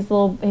had his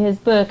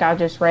book I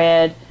just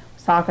read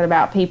was talking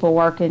about people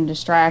working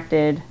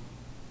distracted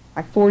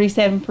like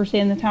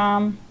 47% of the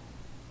time.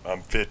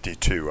 I'm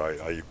 52.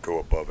 I go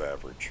above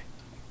average.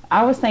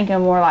 I was thinking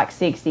more like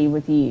 60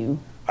 with you.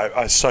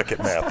 I suck at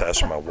math.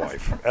 Ask my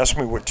wife. Ask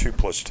me what 2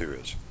 plus 2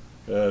 is.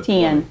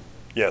 10.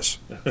 Yes.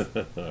 All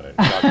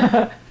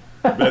right.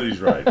 Betty's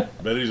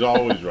right. Betty's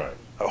always right.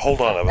 Hold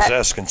on. I was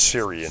asking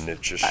Siri, and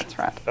it just. That's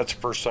right. That's the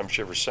first time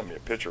she ever sent me a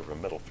picture of a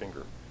middle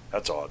finger.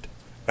 That's odd.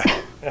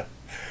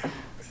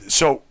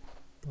 So,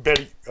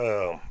 Betty,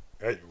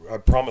 I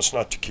promise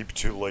not to keep you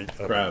too late.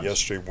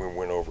 Yesterday we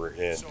went over,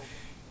 and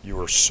you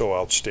were so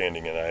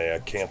outstanding, and I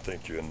can't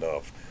thank you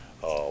enough.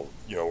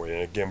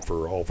 And again,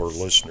 for all of our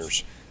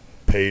listeners,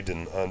 paid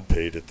and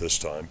unpaid at this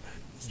time,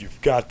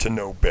 you've got to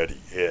know Betty,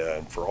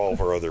 and for all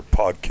of our other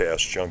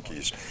podcast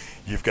junkies,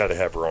 you've got to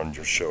have her on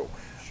your show.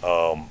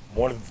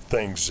 One of the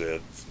things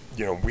that,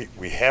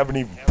 we haven't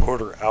even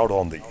put her out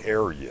on the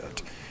air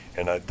yet,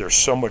 and there's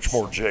so much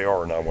more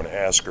JR, and I want to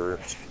ask her,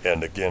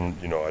 and again,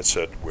 I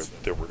said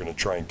that we're going to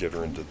try and get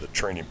her into the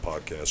training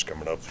podcast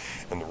coming up,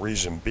 and the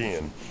reason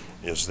being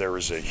is there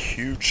is a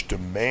huge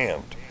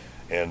demand.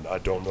 And I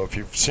don't know if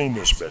you've seen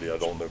this, Betty. I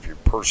don't know if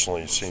you've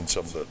personally seen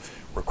some of the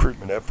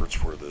recruitment efforts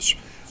for this,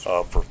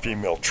 for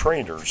female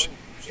trainers.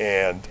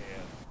 And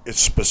it's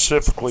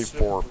specifically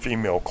for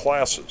female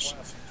classes.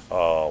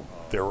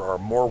 There are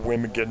more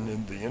women getting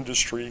into the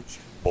industry,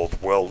 both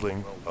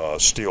welding,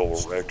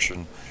 steel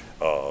erection,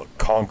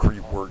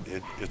 concrete work.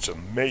 It's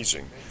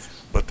amazing.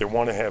 But they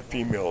want to have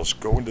females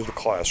go into the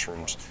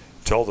classrooms,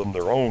 tell them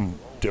their own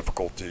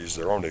difficulties,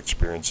 their own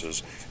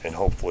experiences, and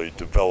hopefully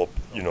develop,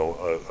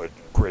 a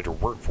greater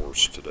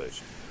workforce today.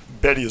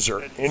 Betty, is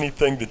there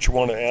anything that you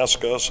want to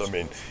ask us? I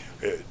mean,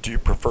 do you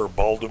prefer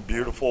bald and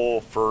beautiful,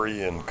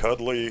 furry and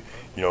cuddly?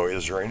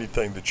 Is there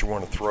anything that you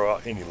want to throw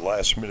out, any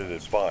last minute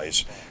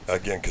advice?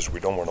 Again, because we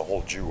don't want to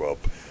hold you up.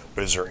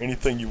 But is there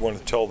anything you want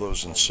to tell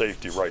those in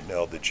safety right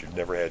now that you've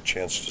never had a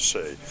chance to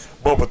say,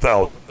 but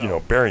without,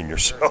 burying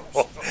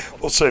yourself?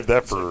 We'll save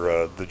that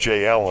for the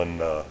Jay Allen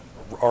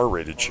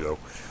R-rated show.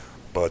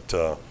 But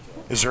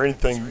is there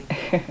anything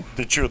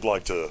that you would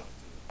like to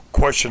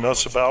question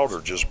us about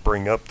or just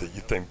bring up that you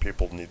think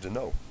people need to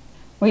know?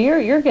 Well,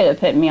 you're good at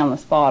putting me on the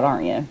spot,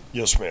 aren't you?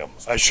 Yes, ma'am.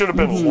 I should have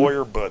been a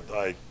lawyer, but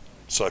I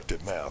sucked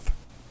at math.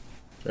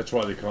 That's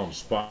why they call him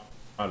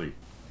Spotty.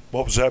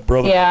 What was that,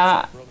 brother?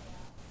 Yeah.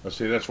 I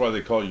say that's why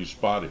they call you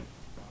Spotty.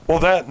 Well,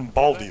 that and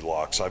Baldy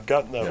locks. I've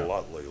gotten that a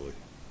lot lately.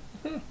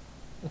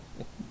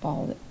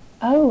 Baldy.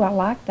 Oh, I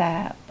like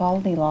that.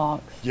 Baldy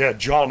locks. Yeah,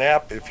 John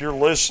App, if you're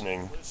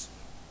listening,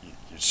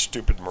 you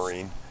stupid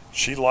Marine,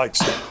 she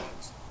likes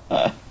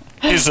it.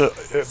 He's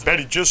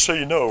Betty, just so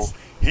you know,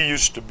 he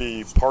used to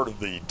be part of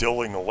the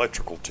Dilling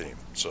electrical team.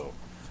 So,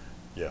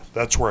 yeah,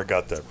 that's where I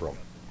got that from.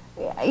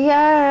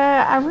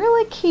 Yeah, I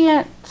really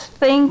can't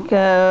think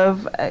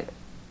of a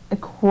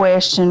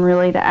question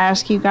really to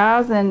ask you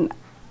guys. And,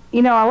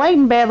 I laid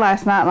in bed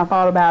last night and I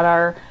thought about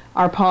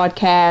our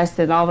podcast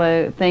and all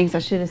the things I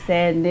should have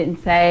said and didn't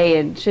say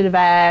and should have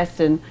asked.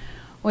 And,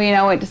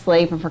 I went to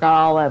sleep and forgot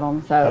all of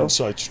them. So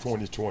Hindsight's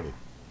 20/20.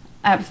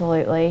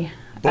 Absolutely.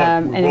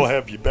 But we will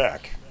have you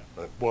back.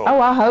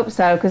 I hope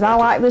so, because I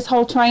like this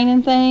whole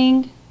training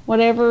thing,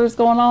 whatever's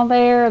going on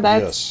there.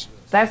 That's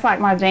like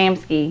my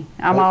jamski.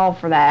 I'm all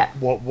for that.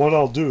 Well, what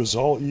I'll do is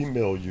I'll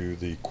email you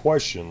the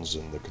questions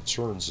and the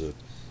concerns that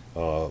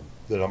I'm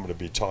going to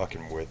be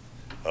talking with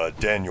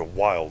Daniel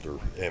Wilder.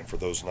 And for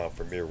those not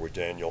familiar with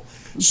Daniel,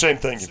 same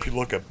thing. If you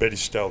look at Betty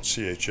Stout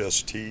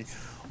CHST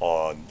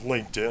on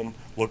LinkedIn,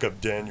 look up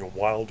Daniel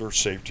Wilder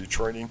Safety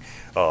Training.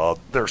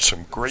 There's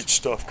some great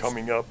stuff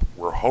coming up.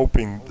 We're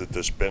hoping that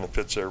this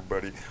benefits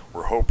everybody.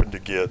 We're hoping to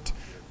get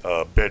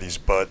Betty's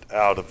butt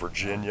out of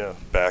Virginia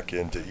back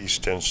into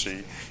East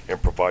Tennessee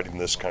and providing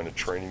this kind of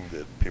training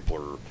that people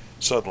are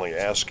suddenly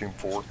asking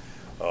for.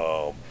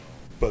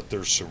 But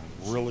there's some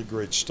really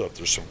great stuff.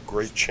 There's some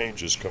great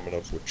changes coming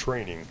up with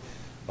training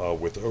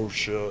with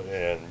OSHA,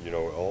 and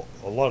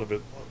a lot of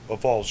it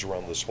evolves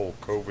around this whole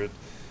COVID.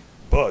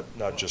 But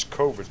not just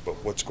COVID, but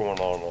what's going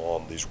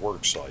on these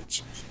work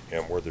sites,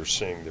 and where they're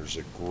saying there's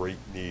a great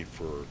need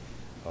for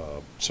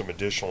some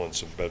additional and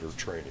some better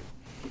training.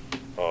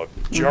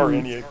 JR,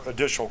 any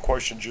additional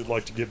questions you'd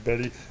like to give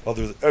Betty?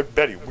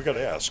 Betty, we got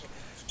to ask.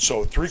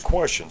 So 3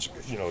 questions.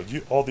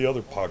 All the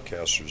other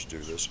podcasters do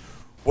this.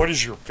 What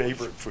is your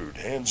favorite food?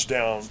 Hands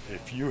down,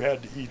 if you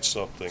had to eat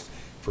something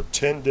for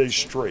 10 days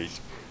straight,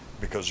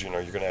 because you're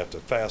going to have to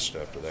fast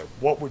after that,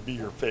 what would be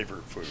your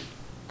favorite food?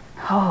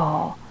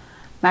 Oh,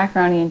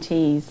 macaroni and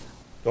cheese.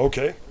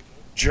 Okay.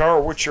 JR,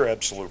 what's your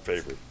absolute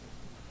favorite?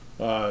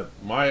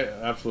 My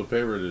absolute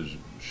favorite is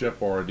Chef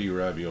Boyardee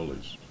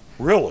raviolis.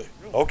 Really?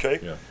 Okay.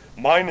 Yeah.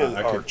 Mine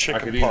are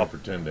chicken I could eat them for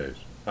 10 days.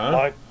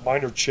 Huh?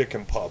 Mine are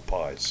chicken pot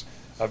pies.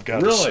 I've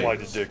got a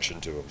slight addiction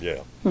to them,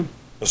 yeah.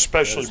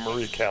 Especially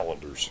Marie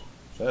Callender's.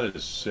 That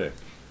is sick.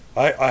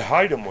 I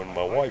hide them when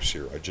my wife's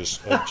here. I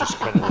just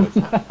kind of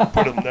like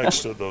put them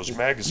next to those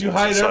magazines You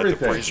hide inside the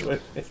everything.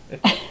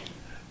 freezer.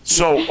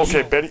 So,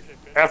 okay, Betty.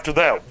 After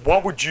that,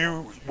 what would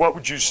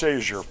you say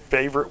is your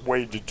favorite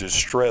way to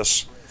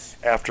distress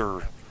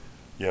after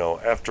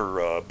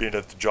being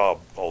at the job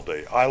all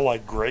day? I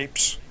like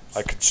grapes.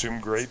 I consume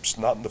grapes,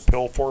 not in the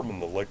pill form, in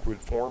the liquid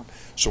form.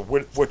 So,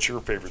 what's your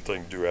favorite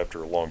thing to do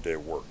after a long day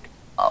of work?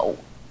 Oh,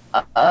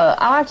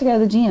 I like to go to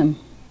the gym.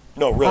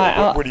 No, really.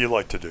 What do you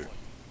like to do?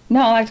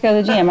 No, I like to go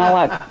to the gym. I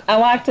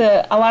like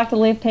to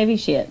lift heavy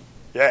shit.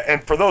 Yeah,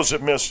 and for those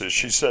that missed it,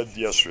 she said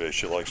yesterday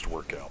she likes to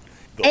work out.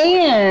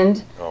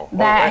 And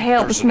that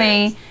helps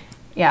me.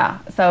 Yeah.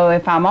 So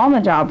if I'm on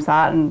the job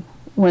site and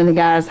one of the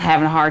guys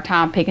having a hard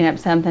time picking up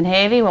something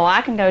heavy, well,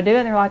 I can go do it.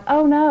 And they're like,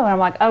 "Oh no," and I'm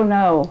like, "Oh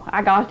no,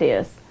 I got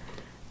this."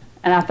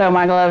 And I throw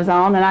my gloves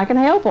on and I can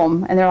help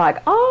them. And they're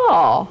like,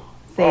 "Oh,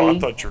 see." Oh, I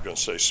thought you were going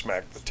to say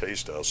smack the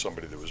taste out of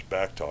somebody that was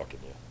back talking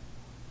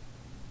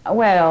you.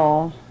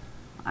 Well,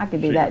 I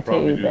could do She that could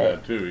probably too, do but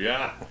that too,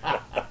 yeah.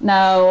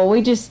 no,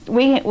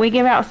 we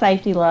give out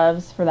safety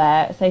loves for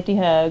that, safety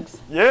hugs.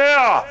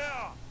 Yeah.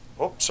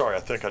 Oh, sorry. I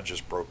think I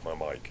just broke my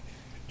mic.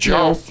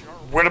 Joe, Yes.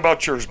 what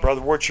about yours,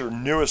 brother? What's your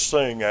newest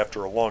thing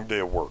after a long day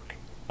of work?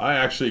 I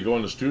actually go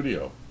in the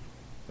studio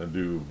and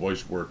do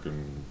voice work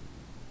and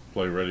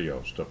play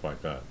radio, stuff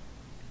like that.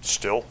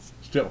 Still?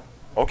 Still.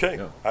 Okay.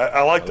 Yeah.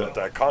 I like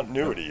that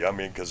continuity. I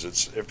mean, because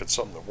if it's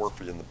something that worked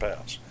for you in the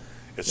past,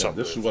 it's Yeah,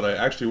 something. this is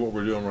what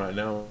we're doing right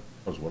now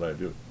is what I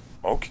do.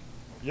 Okay.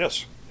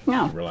 Yes.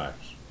 No. Relax.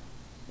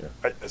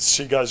 I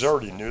see, guys, I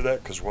already knew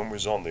that because when we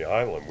was on the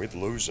island, we'd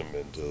lose them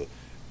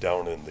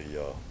down in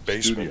the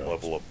basement Studios.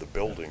 level of the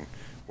building,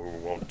 we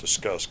won't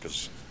discuss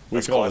because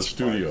We call it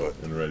studio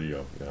in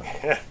radio.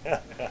 Yeah.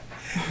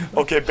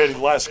 Okay, Betty,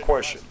 last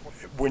question.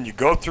 When you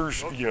go through,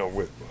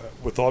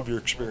 with all of your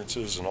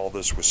experiences and all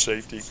this with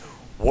safety,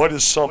 what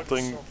is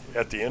something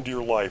at the end of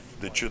your life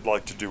that you'd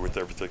like to do with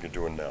everything you're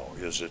doing now?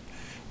 Is it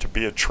to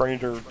be a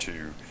trainer,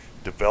 to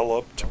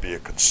develop, to be a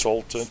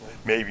consultant?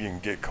 Maybe you can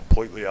get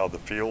completely out of the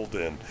field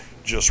and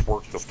just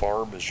work the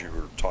farm as you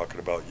were talking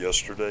about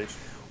yesterday.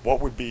 What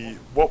would be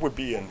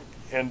an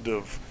end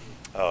of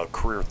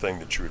career thing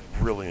that you would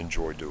really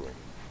enjoy doing?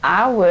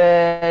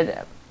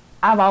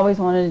 I've always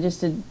wanted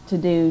just to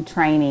do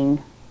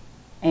training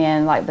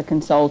and like the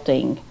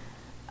consulting.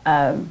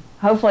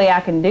 Hopefully I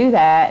can do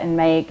that and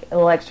make a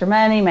little extra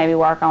money, maybe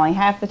work only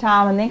half the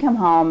time and then come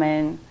home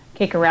and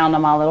kick around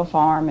on my little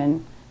farm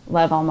and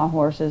love on my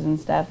horses and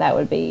stuff. That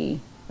would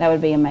be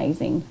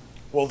amazing.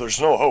 Well,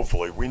 there's no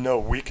hopefully.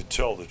 We could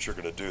tell that you're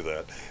going to do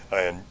that.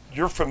 And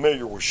you're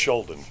familiar with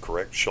Sheldon,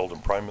 correct? Sheldon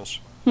Primus?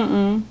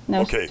 No,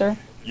 Okay. sir.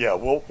 Yeah,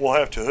 we'll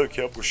have to hook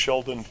you up with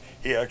Sheldon.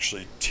 He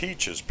actually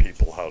teaches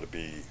people how to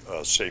be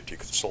safety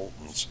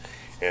consultants,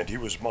 and he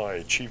was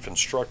my chief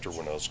instructor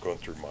when I was going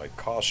through my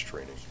cost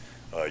training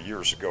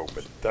years ago.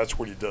 But that's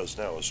what he does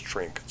now, is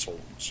train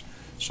consultants.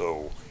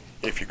 So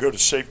if you go to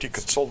Safety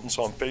Consultants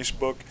on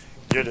Facebook,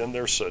 get in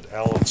there, said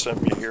Alan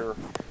sent me here,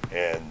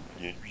 and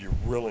you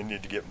really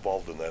need to get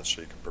involved in that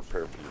so you can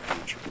prepare for your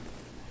future.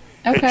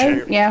 Okay.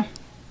 Hey, Yeah.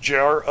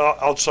 JR,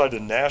 outside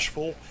of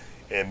Nashville,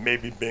 and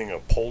maybe being a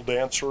pole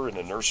dancer in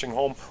a nursing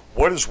home,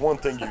 what is one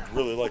thing you'd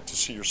really like to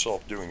see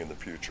yourself doing in the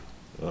future?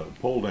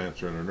 Pole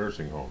dancer in a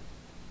nursing home.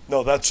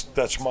 No, that's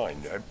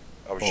mine.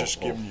 I was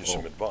just giving you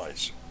some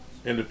advice.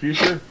 In the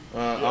future,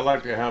 I'd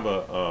like to have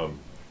a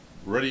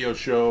radio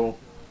show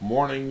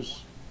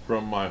mornings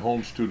from my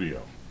home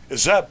studio.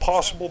 Is that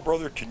possible,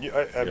 brother? Can you?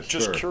 I'm Yes,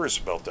 just sir. curious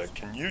about that.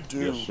 Can you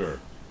do Yes, sir.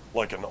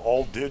 like an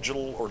all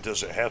digital, or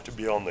does it have to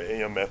be on the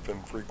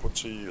AM/FM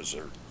frequency? Is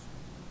there?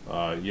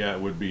 Yeah, it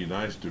would be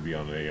nice to be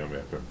on the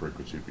AM/FM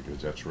frequency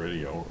because that's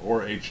radio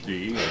or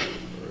HD,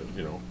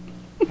 or.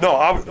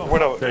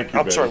 No, Thank you,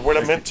 I'm sorry. Betty. What I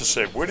Thank meant to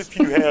say, what if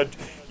you had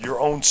your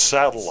own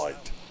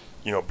satellite?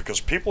 Because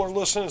people are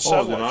listening to Oh,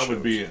 satellite then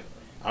shows.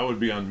 I would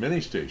be on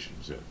many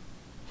stations then,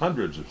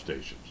 hundreds of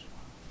stations,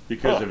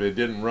 because Huh. if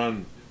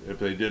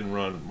they didn't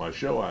run my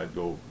show, I'd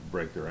go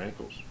break their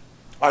ankles.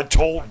 I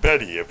told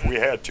Betty if we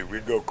had to,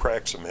 we'd go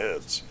crack some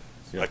heads.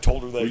 Yeah. I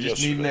told her that We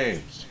just yesterday. need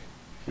names.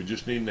 We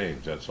just need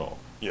names. That's all.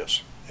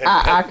 Yes. And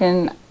I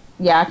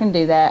can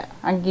do that.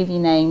 I can give you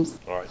names.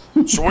 all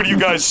right. So what do you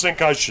guys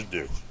think I should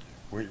do?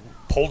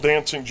 Pole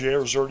dancing,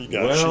 JR's already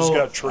got. She's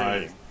got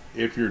training.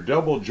 If you're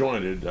double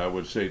jointed, I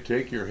would say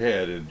take your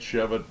head and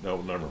shove it.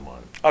 No, never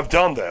mind. I've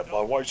done that.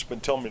 My wife's been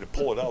telling me to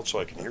pull it out so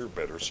I can hear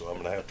better, so I'm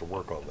going to have to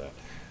work on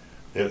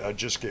that. I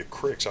just get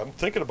cricks. I'm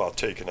thinking about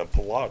taking up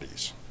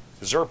Pilates.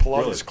 Is there a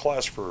Pilates Really?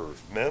 class for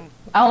men?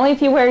 Only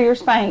if you wear your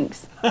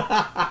Spanx.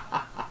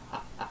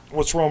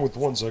 What's wrong with the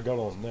ones I got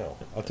on now?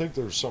 I think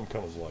there's some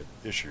kind of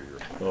issue here.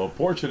 Well, a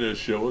portion of this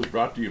show is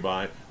brought to you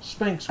by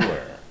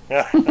Spanxwear.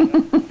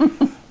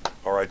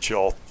 All right,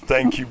 y'all.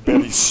 Thank you,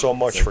 Betty, so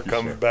much Thank for you,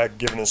 coming sir. back,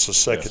 giving us a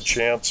second Yes.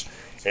 chance,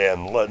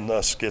 and letting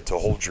us get to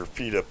hold your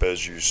feet up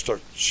as you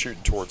start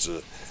shooting towards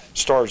the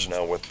stars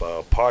now with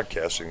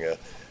podcasting.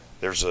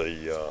 There's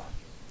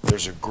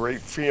a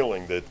great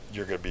feeling that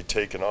you're going to be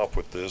taking off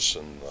with this,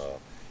 and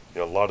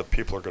a lot of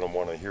people are going to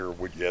want to hear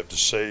what you have to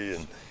say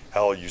and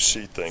how you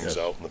see things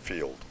out in the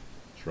field.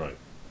 That's right.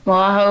 Well,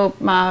 I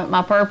hope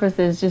my purpose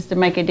is just to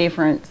make a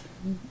difference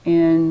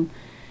in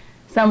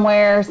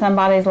somewhere,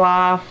 somebody's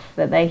life,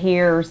 that they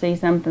hear or see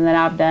something that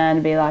I've done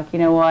to be like, you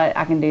know what,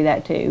 I can do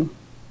that too.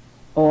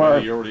 Or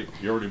you're already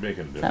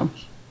making a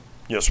difference. So.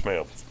 Yes,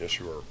 ma'am. Yes,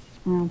 you are.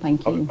 Oh,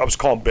 thank you. I was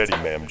calling Betty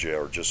ma'am,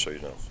 JR, just so you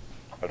know.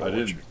 I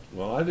didn't.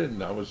 Well, I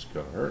didn't. I was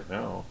going to hurt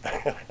now.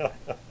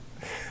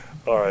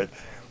 All right.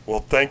 Well,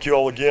 thank you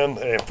all again,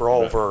 and for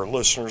all of our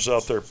listeners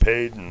out there,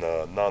 paid and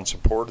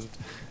non-supported,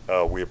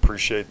 we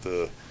appreciate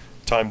the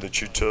time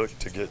that you took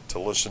to get to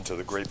listen to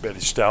the great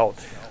Betty Stout.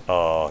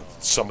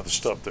 Some of the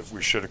stuff that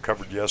we should have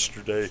covered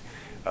yesterday,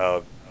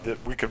 that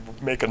we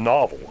could make a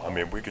novel. I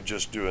mean, we could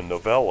just do a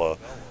novella,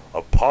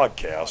 a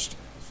podcast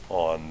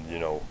on,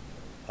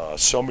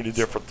 so many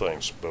different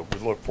things. But we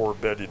look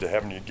forward, Betty, to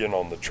having you again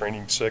on the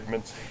training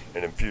segment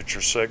and in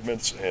future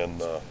segments,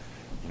 and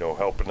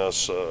helping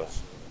us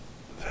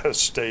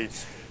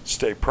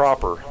stay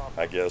proper,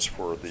 I guess,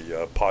 for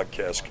the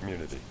podcast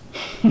community.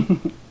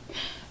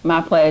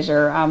 My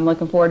pleasure. I'm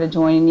looking forward to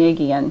joining you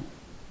again.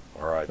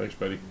 All right. Thanks,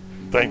 Betty.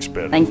 Thanks,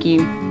 Betty. Thank you.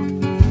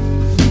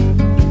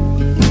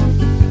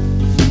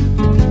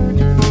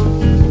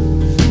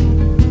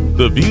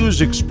 The views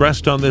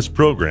expressed on this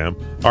program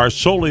are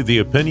solely the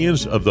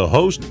opinions of the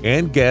host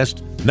and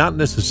guest, not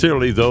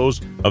necessarily those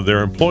of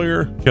their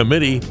employer,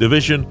 committee,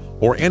 division,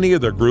 or any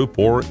other group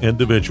or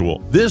individual.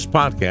 This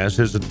podcast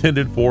is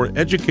intended for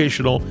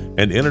educational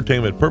and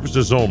entertainment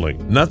purposes only.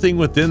 Nothing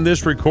within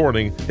this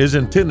recording is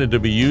intended to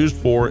be used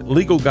for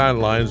legal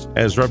guidelines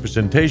as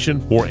representation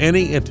for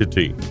any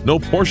entity. No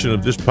portion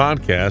of this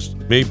podcast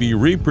may be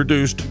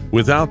reproduced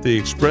without the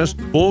expressed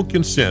full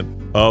consent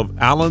of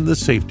Alan the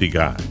Safety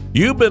Guy.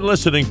 You've been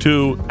listening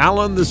to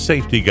Alan the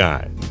Safety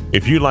Guy.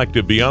 If you'd like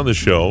to be on the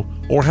show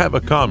or have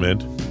a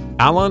comment,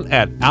 Alan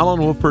at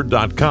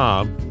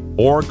alanwolford.com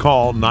or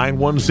call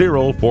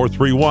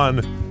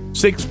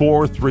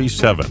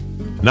 910-431-6437.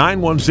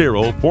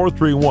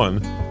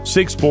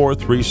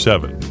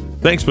 910-431-6437.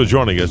 Thanks for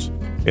joining us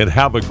and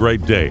have a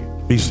great day.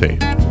 Be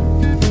safe.